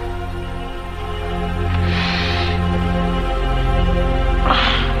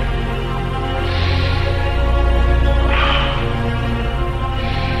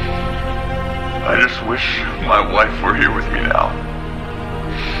 I just wish my wife were here with me now.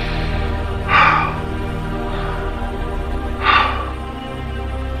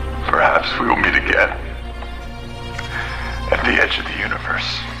 Perhaps we will meet again at the edge of the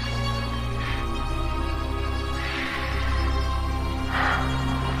universe.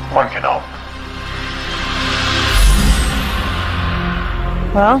 One can hope.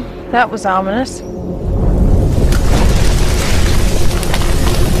 Well, that was ominous.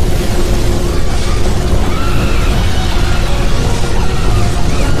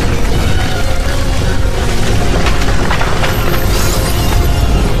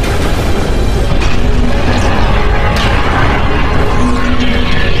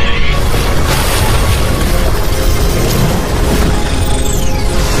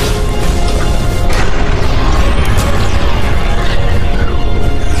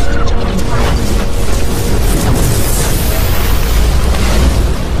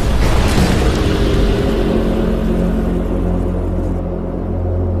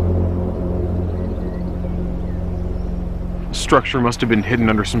 Structure must have been hidden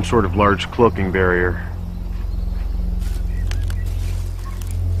under some sort of large cloaking barrier.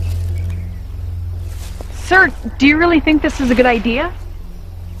 Sir, do you really think this is a good idea?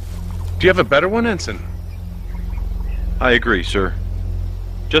 Do you have a better one, Ensign? I agree, sir.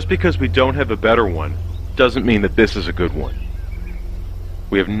 Just because we don't have a better one doesn't mean that this is a good one.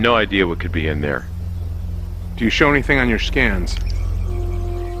 We have no idea what could be in there. Do you show anything on your scans?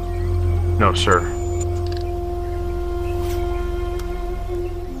 No, sir.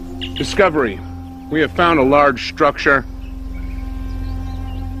 Discovery. We have found a large structure.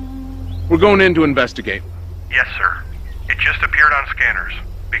 We're going in to investigate. Yes, sir. It just appeared on scanners.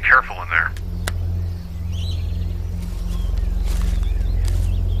 Be careful in there.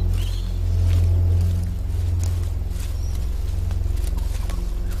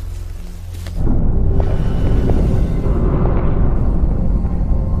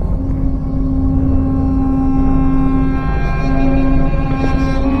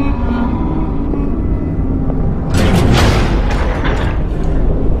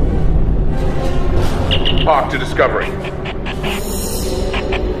 Talk to Discovery.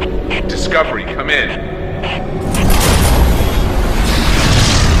 Discovery, come in.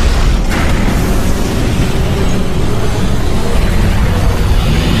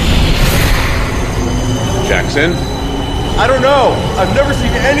 Brooks in? I don't know. I've never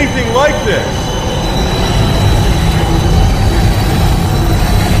seen anything like this.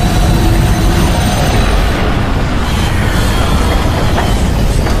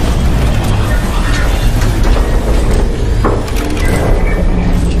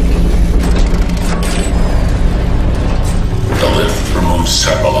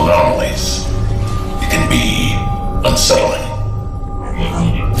 Several anomalies. It can be unsettling.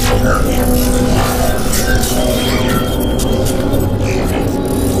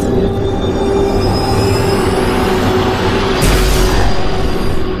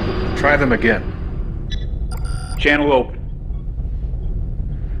 Try them again. Channel open.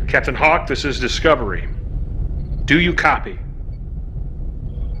 Captain Hawk, this is Discovery. Do you copy?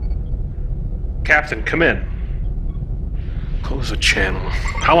 Captain, come in. Close the channel.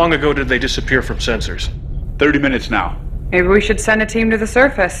 How long ago did they disappear from sensors? 30 minutes now. Maybe we should send a team to the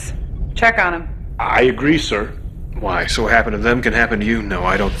surface. Check on them. I agree, sir. Why? So what happened to them can happen to you? No,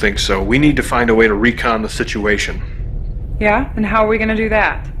 I don't think so. We need to find a way to recon the situation. Yeah? And how are we gonna do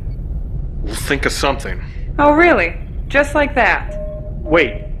that? We'll think of something. Oh, really? Just like that?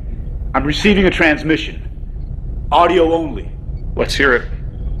 Wait. I'm receiving a transmission. Audio only. Let's hear it.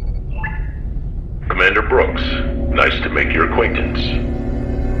 Commander Brooks, nice to make your acquaintance.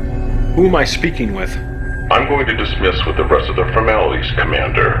 Who am I speaking with? I'm going to dismiss with the rest of the formalities,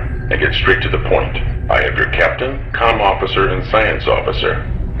 Commander, and get straight to the point. I have your captain, comm officer, and science officer.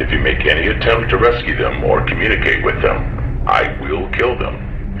 If you make any attempt to rescue them or communicate with them, I will kill them,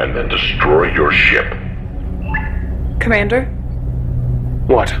 and then destroy your ship. Commander?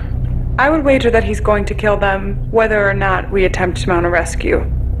 What? I would wager that he's going to kill them, whether or not we attempt to mount a rescue.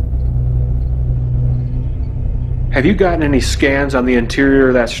 Have you gotten any scans on the interior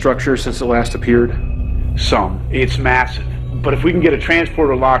of that structure since it last appeared? Some. It's massive. But if we can get a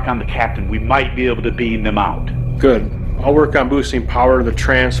transporter lock on the captain, we might be able to beam them out. Good. I'll work on boosting power to the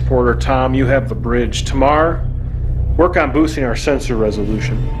transporter. Tom, you have the bridge. Tamar, work on boosting our sensor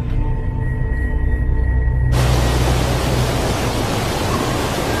resolution.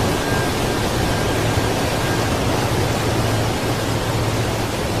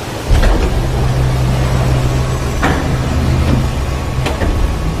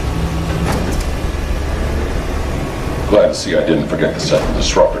 Glad to see I didn't forget to set the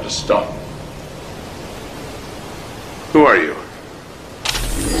disruptor to stun. Who are you?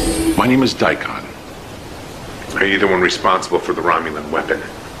 My name is Daikon. Are you the one responsible for the Romulan weapon?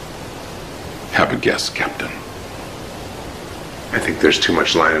 Have a guess, Captain. I think there's too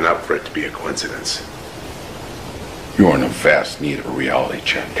much lining up for it to be a coincidence. You're in a vast need of a reality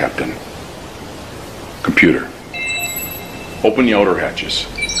check, Captain. Computer, open the outer hatches.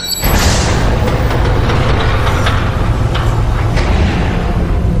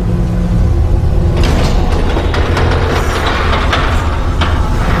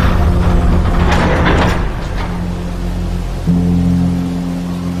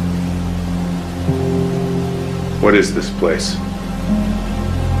 What is this place?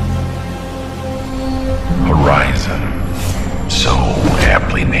 Horizon. So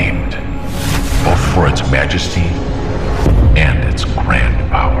aptly named, both for its majesty and its grand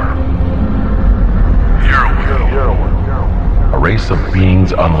power. A race of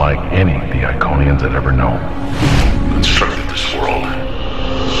beings unlike any the Iconians had ever known. Constructed this world.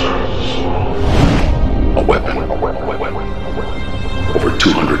 A weapon. Over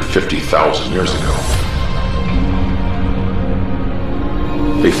 250,000 years ago.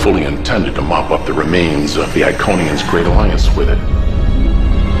 They fully intended to mop up the remains of the Iconians' Great Alliance with it.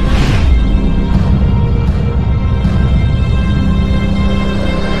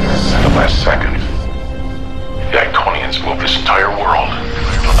 At the last second, the Iconians moved this entire world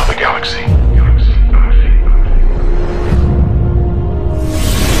to another galaxy.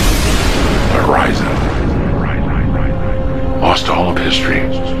 The Horizon. Lost all of history.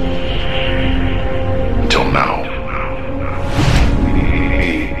 Until now.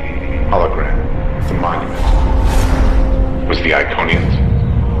 Hologram. The monument. Was the Iconians?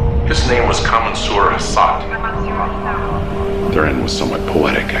 His name was Kamansur Hassat. Their end was somewhat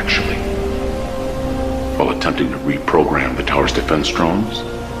poetic, actually. While attempting to reprogram the tower's defense drones,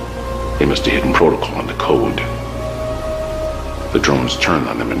 they missed a hidden protocol in the code. The drones turned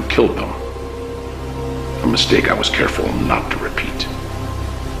on them and killed them. A mistake I was careful not to repeat.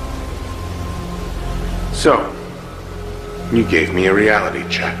 So, you gave me a reality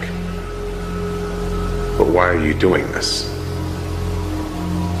check. But why are you doing this?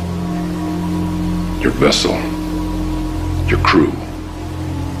 Your vessel. Your crew.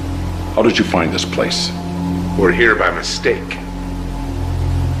 How did you find this place? We're here by mistake.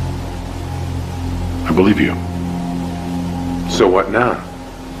 I believe you. So what now?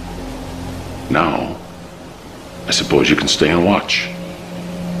 Now, I suppose you can stay and watch.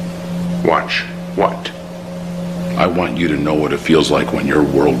 Watch what? I want you to know what it feels like when your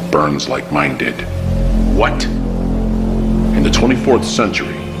world burns like mine did. What? In the 24th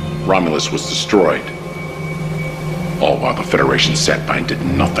century, Romulus was destroyed. All while the Federation sat by and did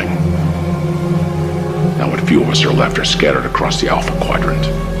nothing. Now what few of us are left are scattered across the Alpha Quadrant.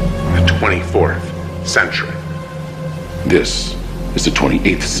 The 24th century. This is the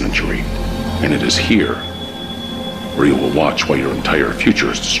 28th century, and it is here where you will watch while your entire future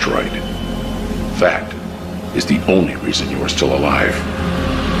is destroyed. That is the only reason you are still alive.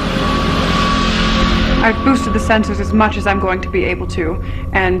 I've boosted the sensors as much as I'm going to be able to,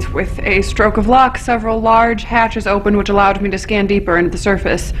 and with a stroke of luck, several large hatches opened which allowed me to scan deeper into the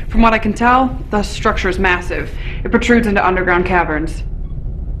surface. From what I can tell, the structure is massive. It protrudes into underground caverns.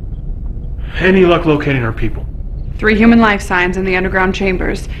 Any luck locating our people? 3 human life signs in the underground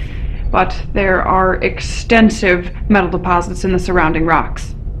chambers, but there are extensive metal deposits in the surrounding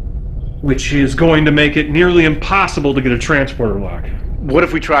rocks. Which is going to make it nearly impossible to get a transporter lock. What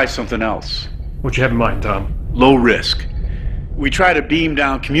if we try something else? What you have in mind, Tom? Low risk. We try to beam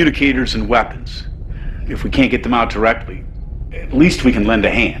down communicators and weapons. If we can't get them out directly, at least we can lend a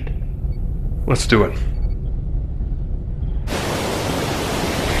hand. Let's do it.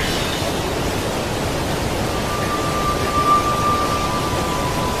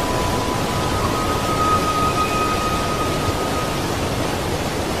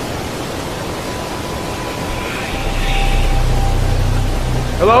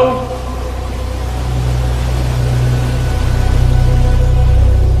 Hello?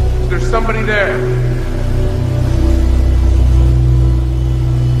 There's somebody there.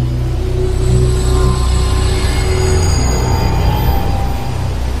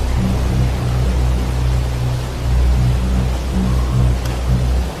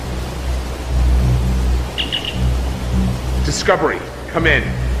 Discovery, come in.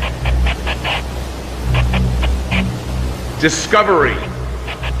 Discovery.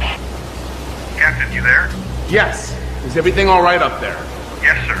 Captain, you there? Yes. Is everything all right up there?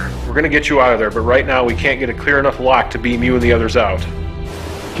 Yes, sir. We're gonna get you out of there, but right now we can't get a clear enough lock to beam you and the others out.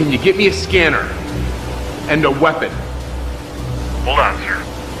 Can you get me a scanner? And a weapon? Hold on, sir.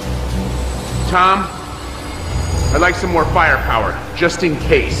 Tom, I'd like some more firepower, just in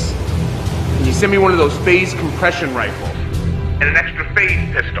case. Can you send me one of those phase compression rifles? And an extra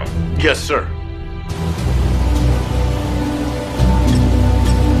phase pistol. Yes, sir.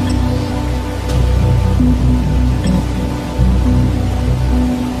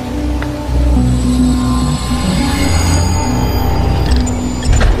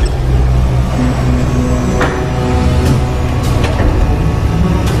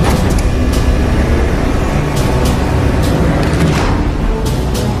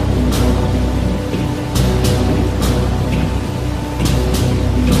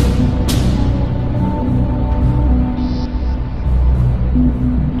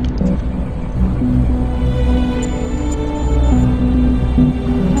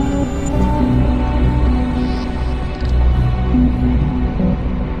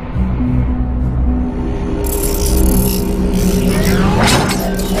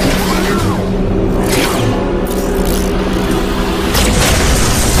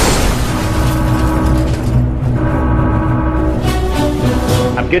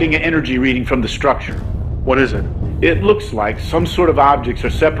 Getting an energy reading from the structure. What is it? It looks like some sort of objects are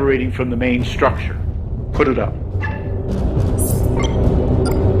separating from the main structure. Put it up.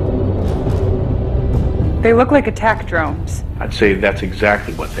 They look like attack drones. I'd say that's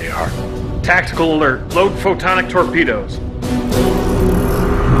exactly what they are. Tactical alert. Load photonic torpedoes.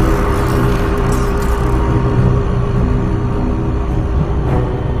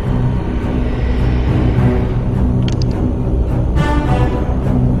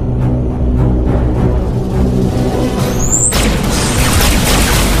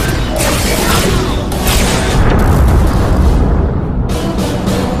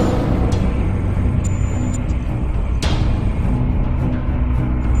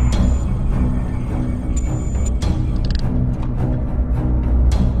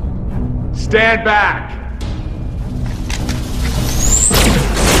 Stand back!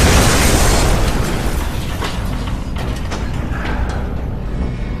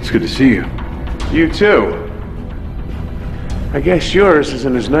 It's good to see you. You too. I guess yours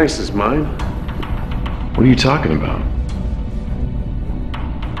isn't as nice as mine. What are you talking about?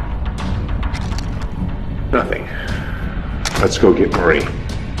 Nothing. Let's go get Marie.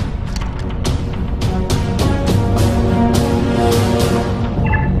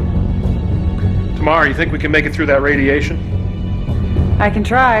 Tamar, you think we can make it through that radiation? I can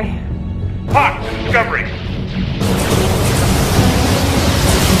try. Hawk, Discovery.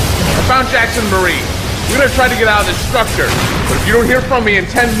 I found Jackson Marie. We're gonna try to get out of this structure. But if you don't hear from me in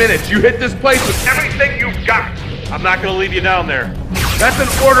 10 minutes, you hit this place with everything you've got. I'm not gonna leave you down there. That's an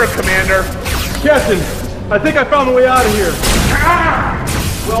order, Commander. Captain, I think I found the way out of here.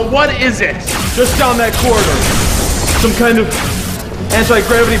 Well, what is it? Just down that corridor. Some kind of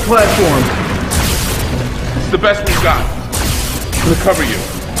anti-gravity platform. It's the best we've got. I'm gonna cover you.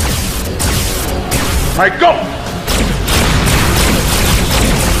 All right, go!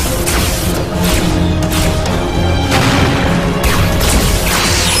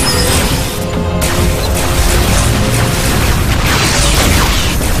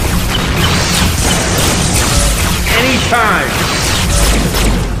 Anytime.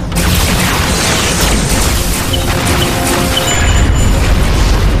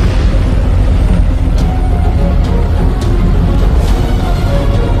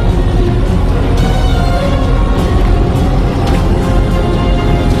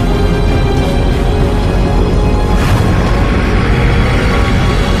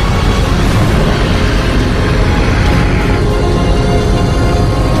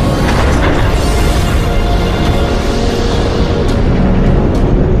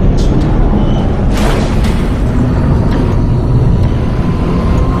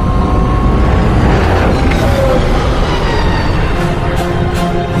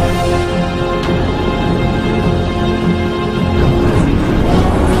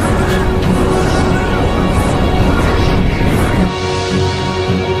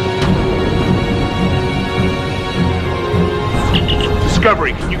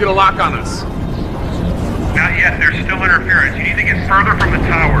 Discovery, can you get a lock on us? Not yet, there's still interference. You need to get further from the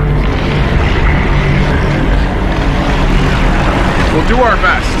tower. We'll do our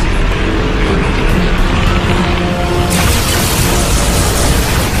best.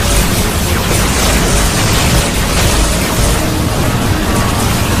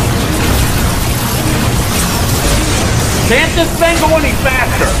 Can't this thing go any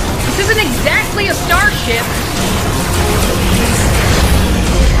faster? This isn't exactly a starship.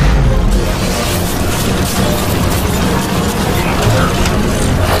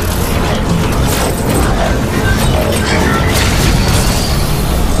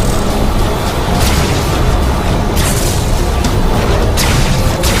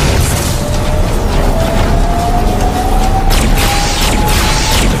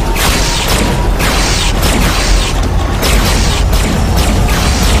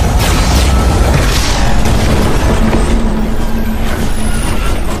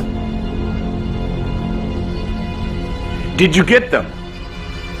 Did you get them?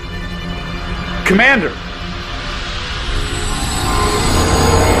 Commander!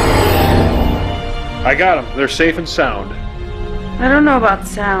 I got them. They're safe and sound. I don't know about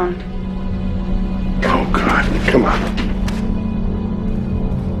sound. Oh, God. Come on.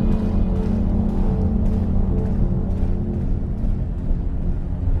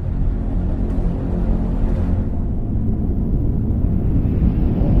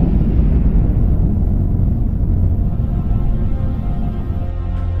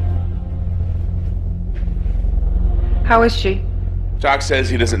 How is she? Doc says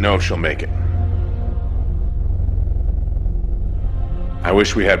he doesn't know if she'll make it. I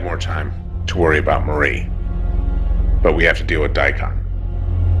wish we had more time to worry about Marie. But we have to deal with Daikon.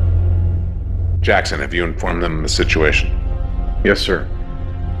 Jackson, have you informed them of the situation? Yes, sir.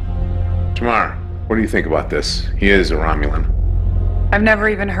 Tamar, what do you think about this? He is a Romulan. I've never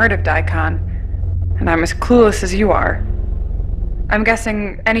even heard of Daikon, and I'm as clueless as you are. I'm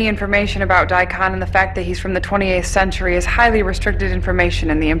guessing any information about Daikon and the fact that he's from the 28th century is highly restricted information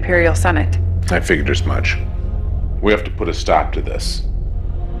in the Imperial Senate. I figured as much. We have to put a stop to this.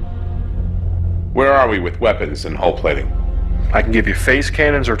 Where are we with weapons and hull plating? I can give you phase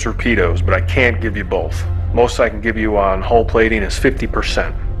cannons or torpedoes, but I can't give you both. Most I can give you on hull plating is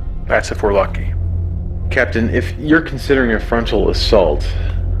 50%. That's if we're lucky. Captain, if you're considering a frontal assault,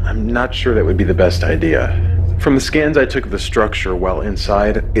 I'm not sure that would be the best idea. From the scans I took of the structure while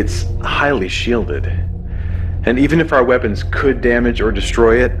inside, it's highly shielded. And even if our weapons could damage or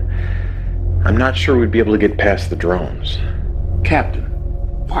destroy it, I'm not sure we'd be able to get past the drones. Captain,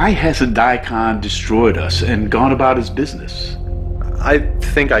 why hasn't Daikon destroyed us and gone about his business? I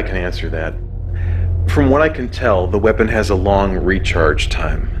think I can answer that. From what I can tell, the weapon has a long recharge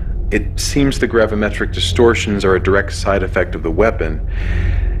time. It seems the gravimetric distortions are a direct side effect of the weapon,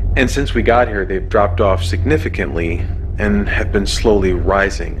 and since we got here, they've dropped off significantly and have been slowly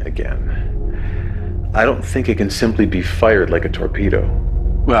rising again. I don't think it can simply be fired like a torpedo.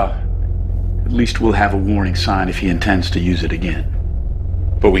 Well, At least we'll have a warning sign if he intends to use it again.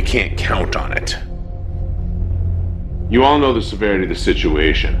 But we can't count on it. You all know the severity of the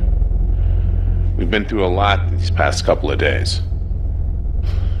situation. We've been through a lot these past couple of days.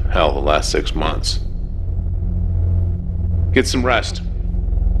 Hell, the last 6 months. Get some rest.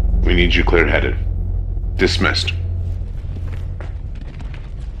 We need you clear-headed. Dismissed.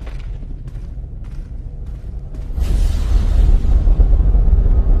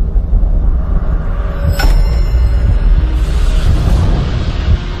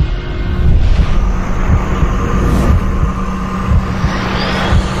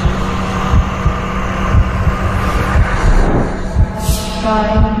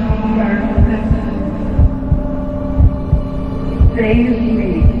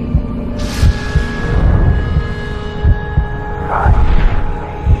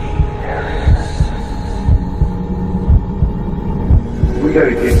 We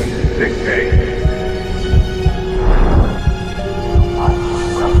gotta get you to sick bay.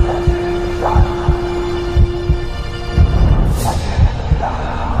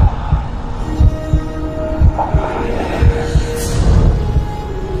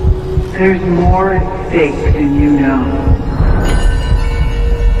 There's more at stake than you know.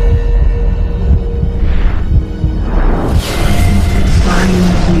 Find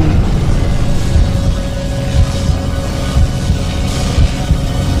me.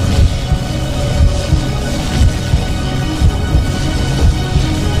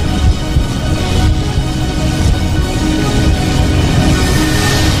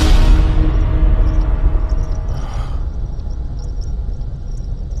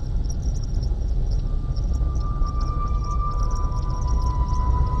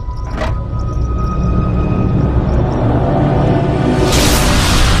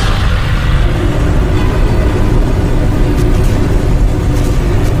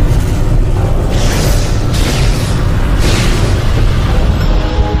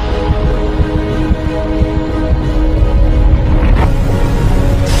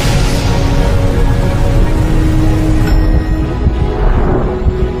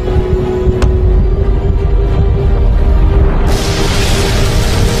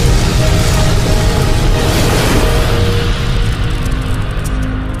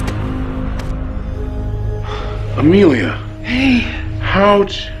 Amelia. Hey.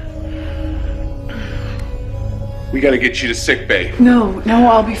 We gotta get you to sick bay. No,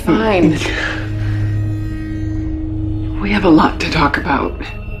 I'll be fine. We have a lot to talk about.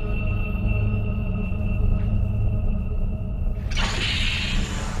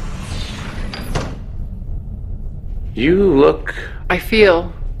 You look... I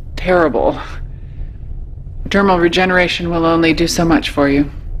feel terrible. Dermal regeneration will only do so much for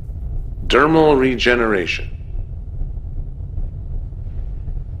you. Dermal regeneration.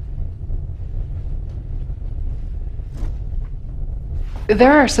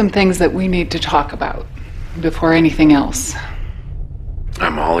 There are some things that we need to talk about before anything else.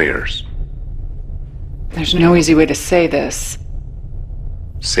 I'm all ears. There's no easy way to say this.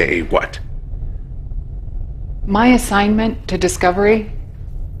 Say what? My assignment to Discovery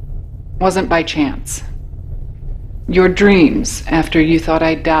wasn't by chance. Your dreams after you thought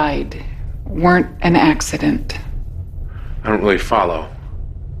I died weren't an accident. I don't really follow.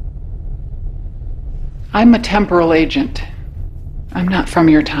 I'm a temporal agent. I'm not from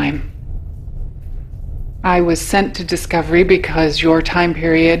your time. I was sent to Discovery because your time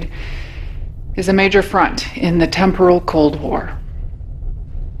period is a major front in the temporal Cold War.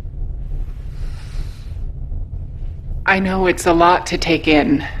 I know it's a lot to take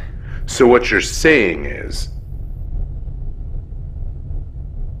in. So what you're saying is...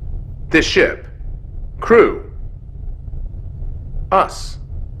 this ship, crew, us,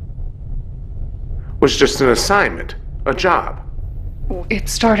 was just an assignment, a job. It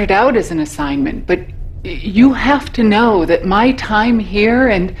started out as an assignment, but you have to know that my time here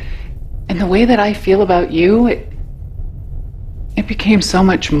and the way that I feel about you, it became so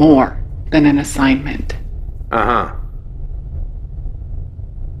much more than an assignment. Uh-huh.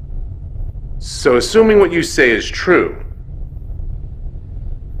 So assuming what you say is true,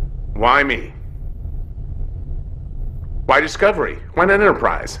 why me? Why Discovery? Why not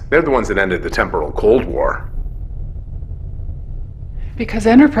Enterprise? They're the ones that ended the temporal Cold War. Because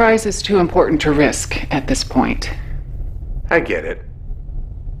Enterprise is too important to risk at this point. I get it.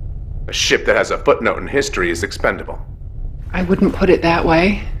 A ship that has a footnote in history is expendable. I wouldn't put it that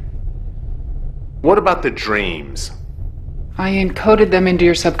way. What about the dreams? I encoded them into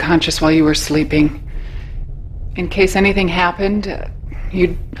your subconscious while you were sleeping. In case anything happened,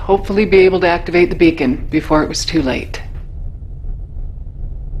 you'd hopefully be able to activate the beacon before it was too late.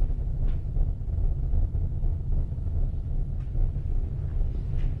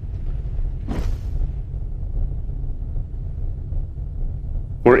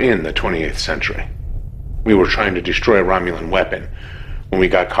 We're in the 28th century. We were trying to destroy a Romulan weapon when we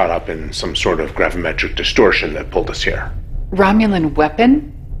got caught up in some sort of gravimetric distortion that pulled us here. Romulan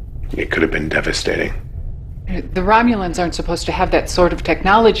weapon? It could have been devastating. The Romulans aren't supposed to have that sort of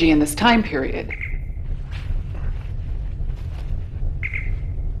technology in this time period.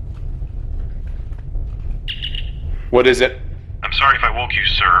 What is it? I'm sorry if I woke you,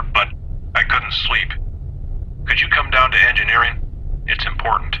 sir, but I couldn't sleep. Could you come down to engineering? It's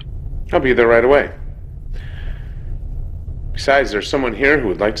important. I'll be there right away. Besides, there's someone here who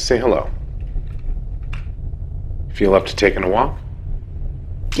would like to say hello. Feel up to taking a walk?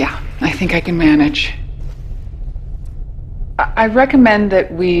 Yeah, I think I can manage. I recommend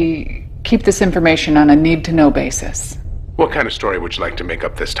that we keep this information on a need-to-know basis. What kind of story would you like to make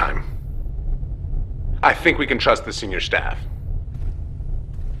up this time? I think we can trust the senior staff.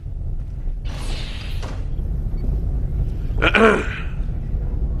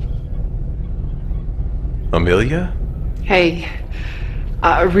 Amelia? Hey,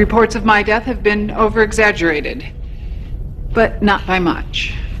 reports of my death have been over-exaggerated, but not by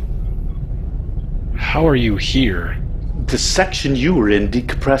much. How are you here? The section you were in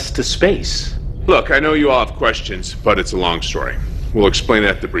decompressed to space. Look, I know you all have questions, but it's a long story. We'll explain it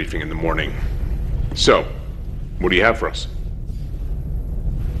at the briefing in the morning. So, what do you have for us?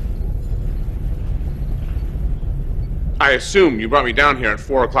 I assume you brought me down here at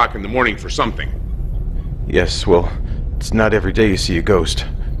 4 o'clock in the morning for something. Yes, well, it's not every day you see a ghost.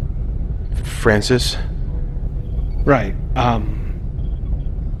 Francis? Right,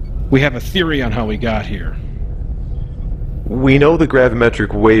 we have a theory on how we got here. We know the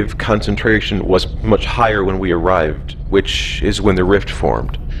gravimetric wave concentration was much higher when we arrived, which is when the rift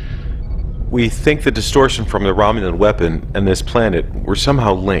formed. We think the distortion from the Romulan weapon and this planet were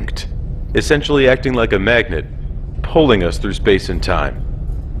somehow linked, essentially acting like a magnet, pulling us through space and time.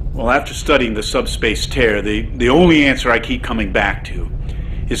 Well, after studying the subspace tear, the only answer I keep coming back to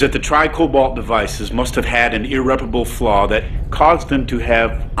is that the Tri-Cobalt devices must have had an irreparable flaw that caused them to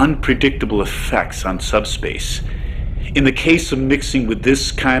have unpredictable effects on subspace. In the case of mixing with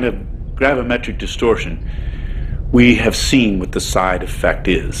this kind of gravimetric distortion, we have seen what the side effect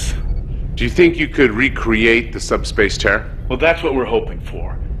is. Do you think you could recreate the subspace tear? Well, that's what we're hoping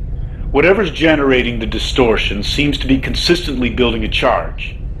for. Whatever's generating the distortion seems to be consistently building a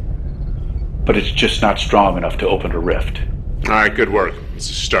charge. But it's just not strong enough to open a rift. All right, good work. It's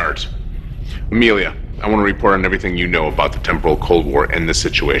a start. Amelia, I want to report on everything you know about the temporal Cold War and this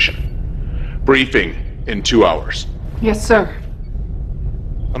situation. Briefing in 2 hours. Yes, sir.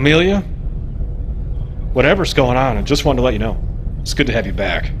 Amelia? Whatever's going on, I just wanted to let you know. It's good to have you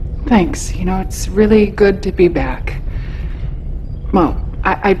back. Thanks. You know, it's really good to be back. Well,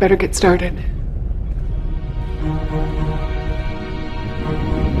 I'd better get started.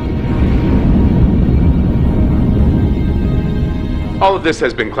 All of this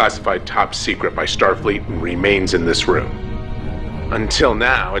has been classified top secret by Starfleet and remains in this room. Until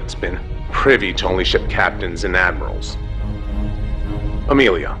now, it's been privy to only ship captains and admirals.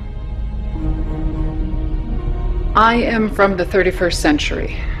 Amelia. I am from the 31st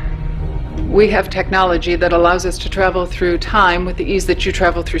century. We have technology that allows us to travel through time with the ease that you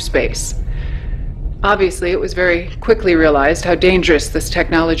travel through space. Obviously, it was very quickly realized how dangerous this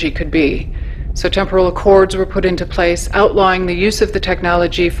technology could be. So temporal accords were put into place, outlawing the use of the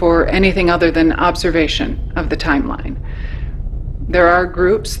technology for anything other than observation of the timeline. There are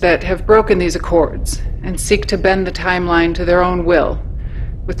groups that have broken these accords and seek to bend the timeline to their own will,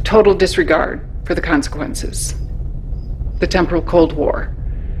 with total disregard for the consequences. The temporal Cold War.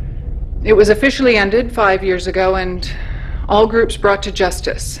 It was officially ended 5 years ago, and all groups brought to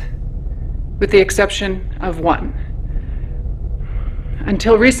justice, with the exception of one.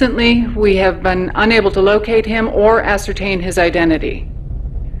 Until recently, we have been unable to locate him or ascertain his identity.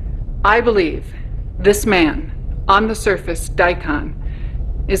 I believe this man, on the surface, Daikon,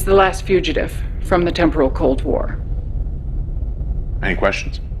 is the last fugitive from the temporal Cold War. Any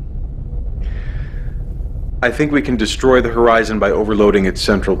questions? I think we can destroy the Horizon by overloading its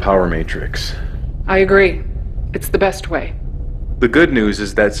central power matrix. I agree. It's the best way. The good news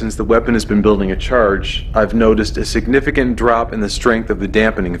is that since the weapon has been building a charge, I've noticed a significant drop in the strength of the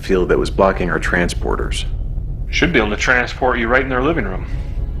dampening field that was blocking our transporters. Should be able to transport you right in their living room.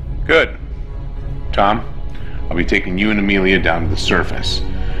 Good. Tom, I'll be taking you and Amelia down to the surface,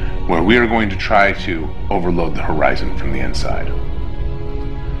 where we are going to try to overload the Horizon from the inside.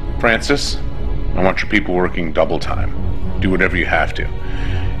 Francis, I want your people working double time. Do whatever you have to.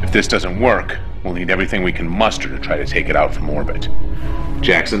 If this doesn't work, we'll need everything we can muster to try to take it out from orbit.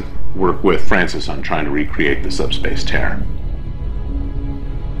 Jackson, work with Francis on trying to recreate the subspace tear.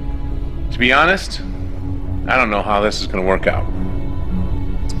 To be honest, I don't know how this is going to work out.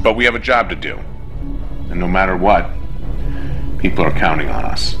 But we have a job to do. And no matter what, people are counting on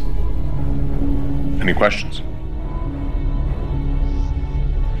us. Any questions?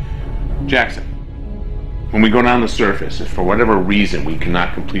 Jackson, when we go down the surface, if for whatever reason we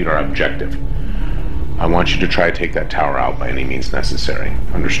cannot complete our objective, I want you to try to take that tower out by any means necessary.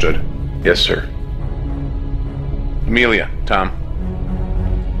 Understood? Yes, sir. Amelia, Tom.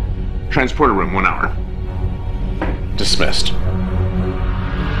 Transporter room, 1 hour. Dismissed.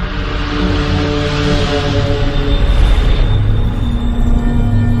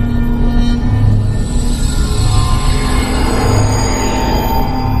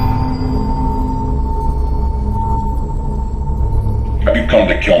 Have you come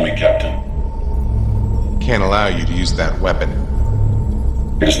to kill me, Captain? Can't allow you to use that weapon.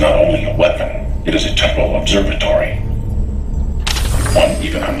 It is not only a weapon, it is a temporal observatory. One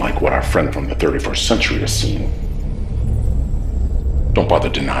even unlike what our friend from the 31st century has seen. Don't bother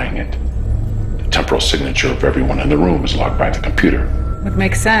denying it. The temporal signature of everyone in the room is logged by the computer. Would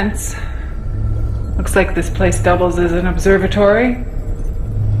make sense. Looks like this place doubles as an observatory.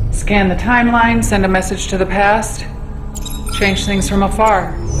 Scan the timeline, send a message to the past. Change things from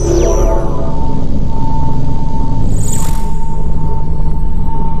afar.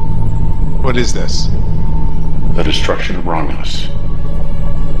 What is this? The destruction of Romulus.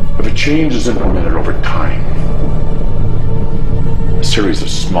 If a change is implemented over time, a series of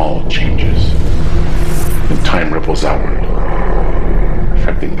small changes, and time ripples outward,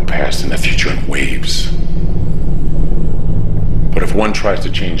 affecting the past and the future in waves. But if one tries to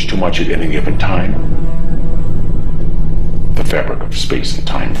change too much at any given time, the fabric of space and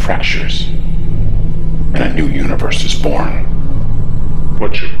time fractures, and a new universe is born.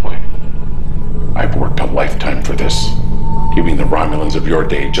 What's your point? I've worked a lifetime for this, giving the Romulans of your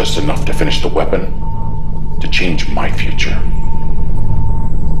day just enough to finish the weapon, to change my future.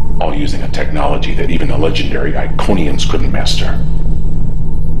 All using a technology that even the legendary Iconians couldn't master.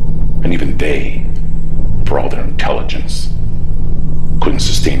 And even they, for all their intelligence, couldn't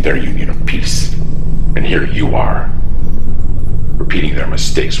sustain their union of peace. And here you are, repeating their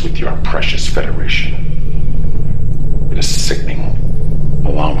mistakes with your precious Federation. It is sickening,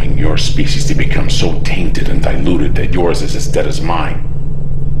 allowing your species to become so tainted and diluted that yours is as dead as mine.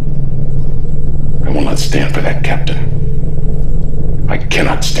 I will not stand for that, Captain. I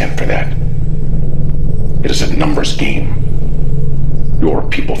cannot stand for that. It is a numbers game. Your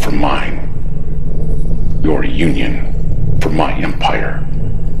people for mine. Your union for my empire.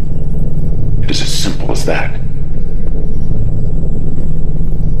 It is as simple as that.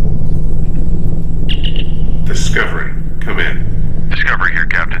 Discovery, come in. Discovery here,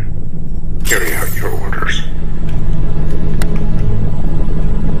 Captain. Carry out your orders.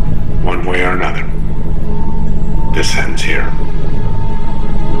 One way or another, this ends here.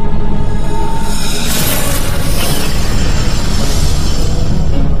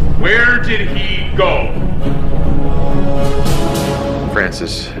 Where did he go?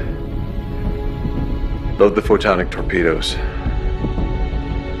 Francis, load the photonic torpedoes.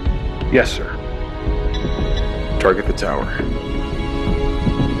 Yes, sir. Target the tower.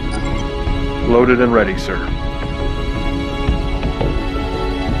 Loaded and ready, sir.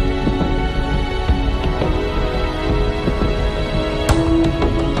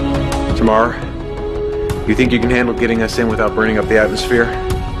 Tamar, you think you can handle getting us in without burning up the atmosphere?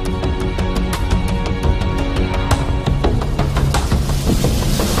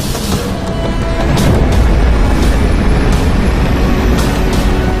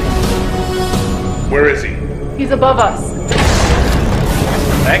 Where is he? He's above us.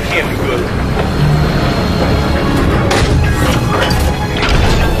 That can't be good.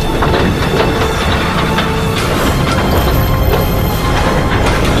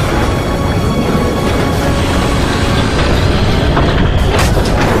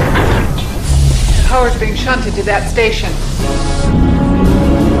 Power's being shunted to that station.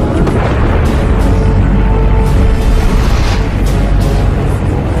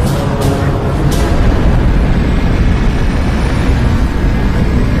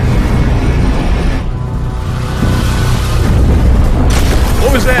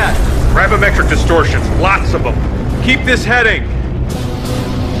 What was that? Gravimetric distortions, lots of them. Keep this heading.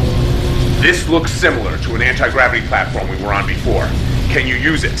 This looks similar to an anti-gravity platform we were on before. Can you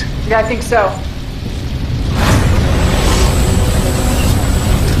use it? Yeah, I think so.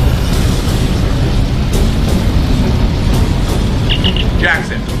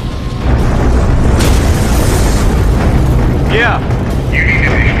 Jackson. Yeah. You need to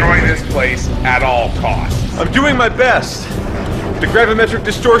destroy this place at all costs. I'm doing my best. The gravimetric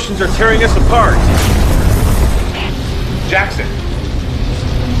distortions are tearing us apart. Jackson.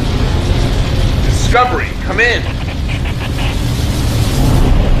 Discovery, come in.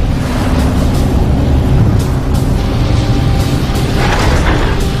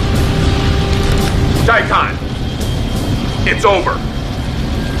 Daikon, it's over.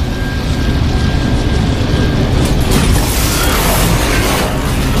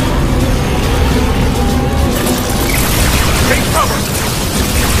 Take cover.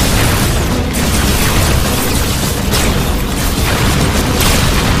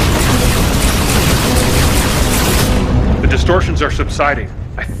 The distortions are subsiding.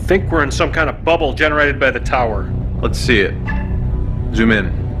 I think we're in some kind of bubble generated by the tower. Let's see it. Zoom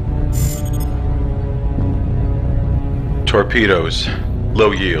in. Torpedoes.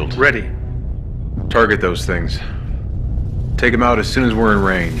 Low yield. Ready. Target those things. Take them out as soon as we're in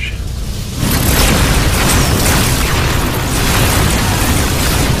range.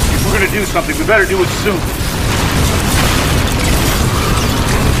 If we're gonna do something, we better do it soon.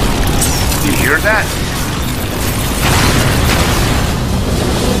 You hear that?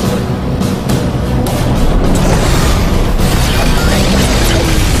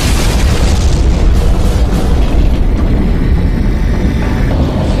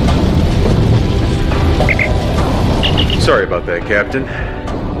 Sorry about that, Captain.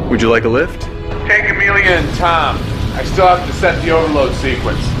 Would you like a lift? Take Amelia and Tom. I still have to set the overload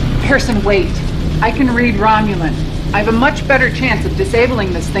sequence. Pearson, wait. I can read Romulan. I have a much better chance of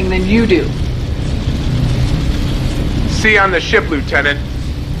disabling this thing than you do. See you on the ship, Lieutenant.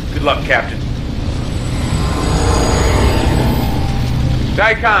 Good luck, Captain.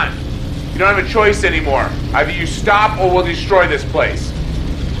 Daikon, you don't have a choice anymore. Either you stop or we'll destroy this place.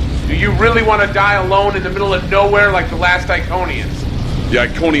 Do you really want to die alone in the middle of nowhere like the last Iconians? The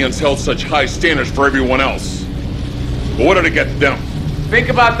Iconians held such high standards for everyone else. But what did it get them? Think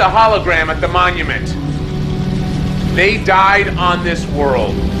about the hologram at the monument. They died on this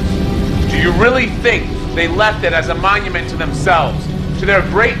world. Do you really think they left it as a monument to themselves, to their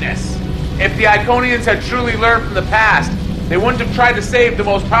greatness? If the Iconians had truly learned from the past, they wouldn't have tried to save the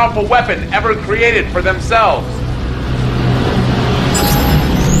most powerful weapon ever created for themselves.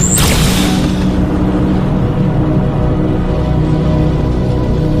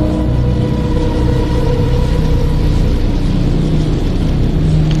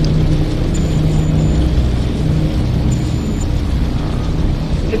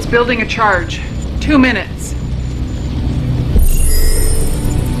 It's building a charge. 2 minutes.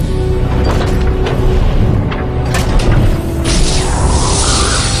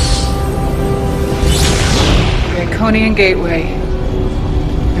 The Iconian Gateway.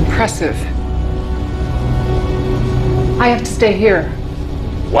 Impressive. I have to stay here.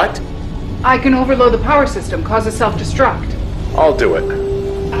 What? I can overload the power system, cause a self-destruct. I'll do it.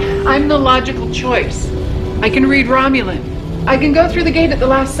 I'm the logical choice. I can read Romulan. I can go through the gate at the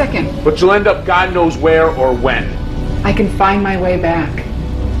last second. But you'll end up God knows where or when. I can find my way back.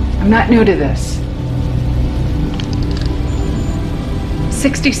 I'm not new to this.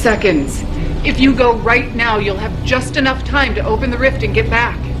 60 seconds. If you go right now, you'll have just enough time to open the rift and get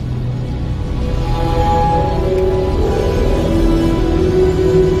back.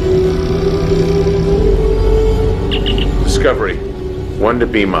 Discovery. 1 to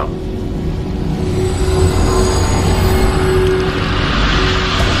beam up.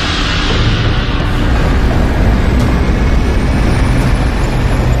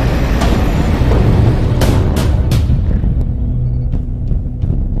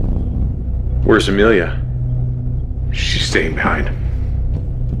 Where's Amelia? She's staying behind.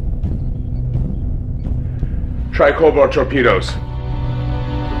 Try Cobalt torpedoes.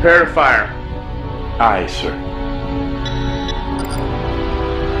 Prepare to fire. Aye, sir.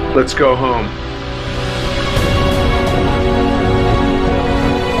 Let's go home.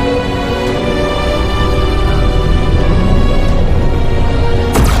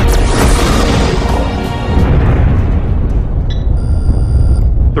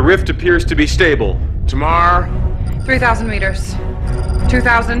 The rift appears to be stable. Tamar. 3,000 meters.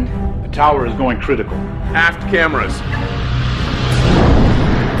 2,000. The tower is going critical. Aft cameras.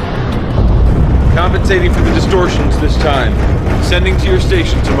 Compensating for the distortions this time. Sending to your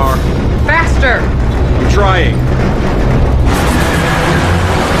station, Tamar. Faster! I'm trying.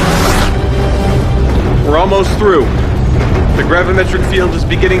 We're almost through. The gravimetric field is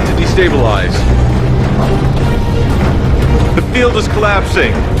beginning to destabilize. The field is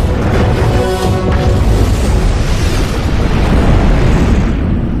collapsing.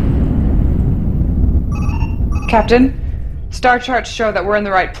 Captain, star charts show that we're in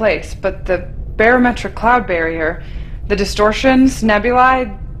the right place, but the barometric cloud barrier, The distortions,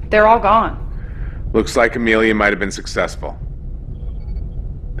 nebulae, they're all gone. Looks like Amelia might have been successful.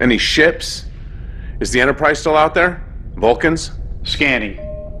 Any ships? Is the Enterprise still out there? Vulcans? Scanning.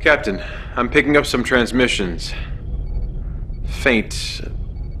 Captain, I'm picking up some transmissions. Faint,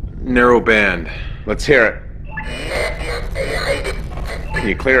 narrow band. Let's hear it. Can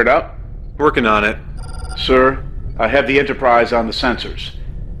you clear it up? Working on it. Sir, I have the Enterprise on the sensors.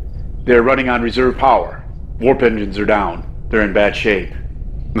 They're running on reserve power. Warp engines are down. They're in bad shape.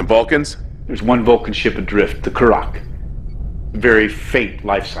 The Vulcans? There's one Vulcan ship adrift, the Kurok. Very faint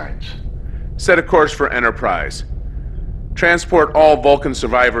life signs. Set a course for Enterprise. Transport all Vulcan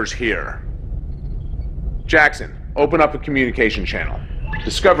survivors here. Jackson, open up a communication channel.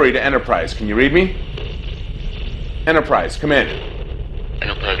 Discovery to Enterprise, can you read me? Enterprise, come in.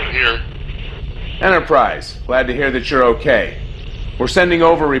 Enterprise here. Enterprise, glad to hear that you're okay. We're sending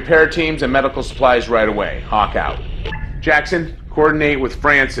over repair teams and medical supplies right away. Hawk out. Jackson, coordinate with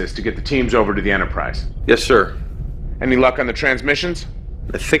Francis to get the teams over to the Enterprise. Yes, sir. Any luck on the transmissions?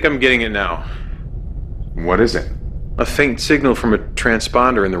 I think I'm getting it now. What is it? A faint signal from a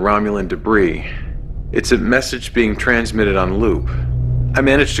transponder in the Romulan debris. It's a message being transmitted on loop. I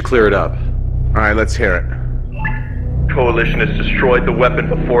managed to clear it up. All right, let's hear it. Coalition has destroyed the weapon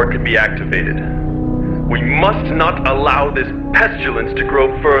before it can be activated. We must not allow this pestilence to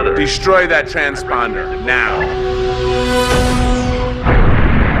grow further. Destroy that transponder, now.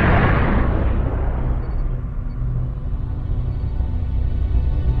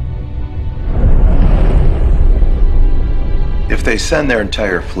 If they send their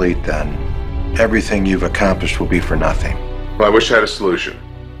entire fleet, then everything you've accomplished will be for nothing. Well, I wish I had a solution,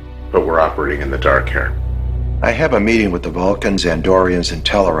 but we're operating in the dark here. I have a meeting with the Vulcans, Andorians, and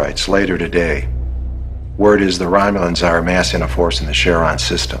Tellarites later today. Word is the Romulans are amassing a force in the Charon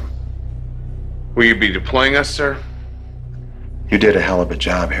system. Will you be deploying us, sir? You did a hell of a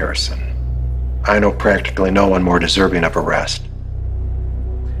job, Harrison. I know practically no one more deserving of a rest.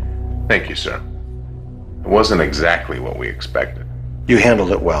 Thank you, sir. It wasn't exactly what we expected. You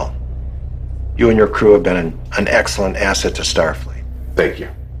handled it well. You and your crew have been an excellent asset to Starfleet. Thank you.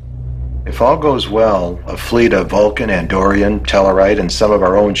 If all goes well, a fleet of Vulcan, Andorian, Tellarite, and some of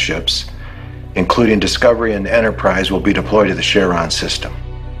our own ships, including Discovery and Enterprise, will be deployed to the Charon system.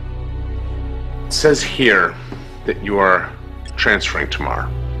 It says here that you are transferring tomorrow.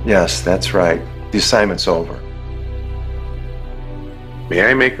 Yes, that's right. The assignment's over. May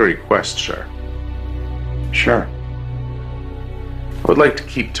I make a request, sir? Sure. I would like to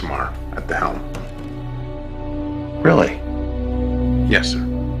keep Tamar at the helm. Really? Yes, sir.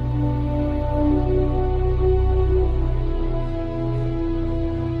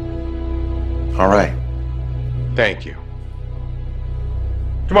 All right. Thank you.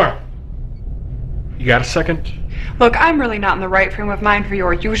 Tamar, you got a second? Look, I'm really not in the right frame of mind for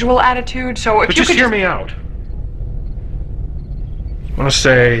your usual attitude, so if But you just could hear me out. I want to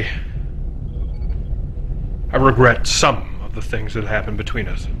say I regret some of the things that happened between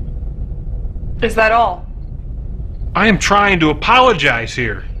us. Is that all? I am trying to apologize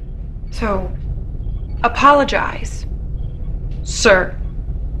here. So, apologize, sir.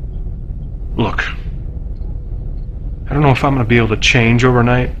 Look, I don't know if I'm going to be able to change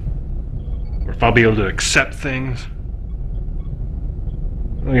overnight, or if I'll be able to accept things.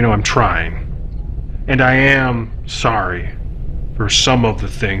 Well, you know, I'm trying. And I am sorry for some of the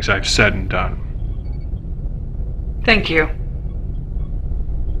things I've said and done. Thank you.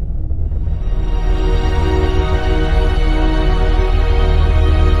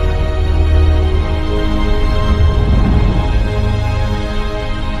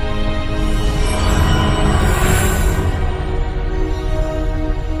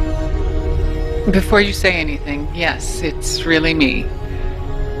 Before you say anything, yes, it's really me.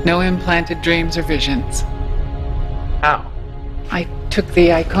 No implanted dreams or visions. How? I took the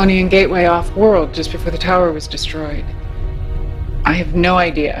Iconian Gateway off-world just before the tower was destroyed. I have no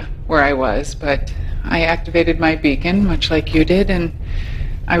idea where I was, but I activated my beacon, much like you did, and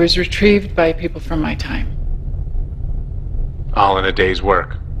I was retrieved by people from my time. All in a day's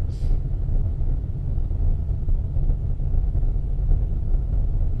work.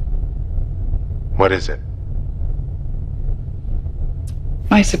 What is it?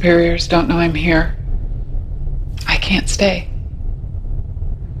 My superiors don't know I'm here. I can't stay.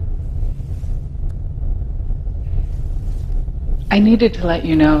 I needed to let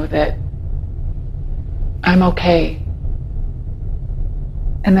you know that I'm okay.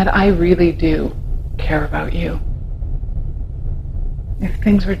 And that I really do care about you. If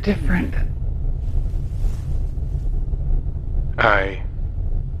things were different. I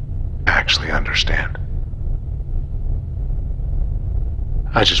actually understand.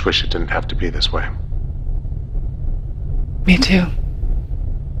 I just wish it didn't have to be this way. Me too.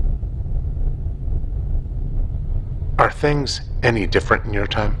 Are things any different in your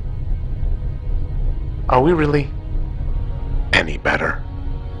time? Are we really any better?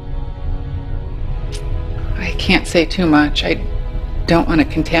 I can't say too much. I don't want to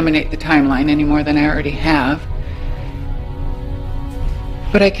contaminate the timeline any more than I already have.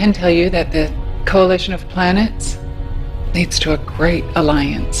 But I can tell you that the coalition of planets leads to a great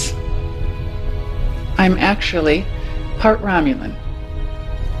alliance. I'm actually part Romulan.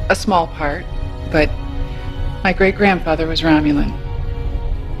 A small part, but my great-grandfather was Romulan.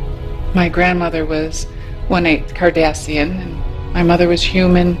 My grandmother was 1/8 Cardassian, and my mother was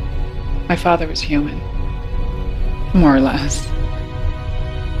human. My father was human. More or less.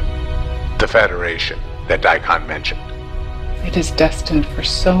 The Federation that Daikon mentioned. It is destined for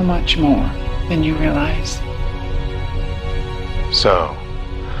so much more than you realize. So,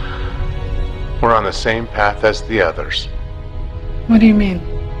 we're on the same path as the others. What do you mean?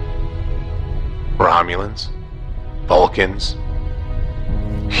 Romulans, Vulcans,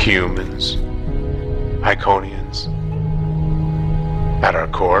 humans, Iconians. At our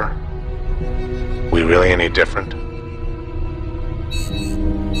core, we really any different?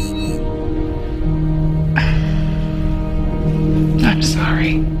 I'm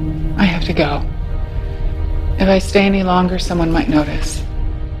sorry. I have to go. If I stay any longer, someone might notice.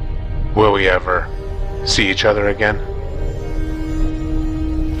 Will we ever see each other again?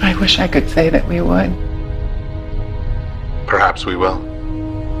 I wish I could say that we would. Perhaps we will.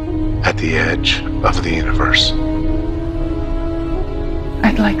 At the edge of the universe.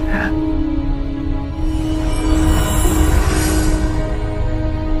 I'd like that.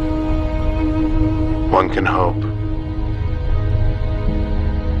 One can hope.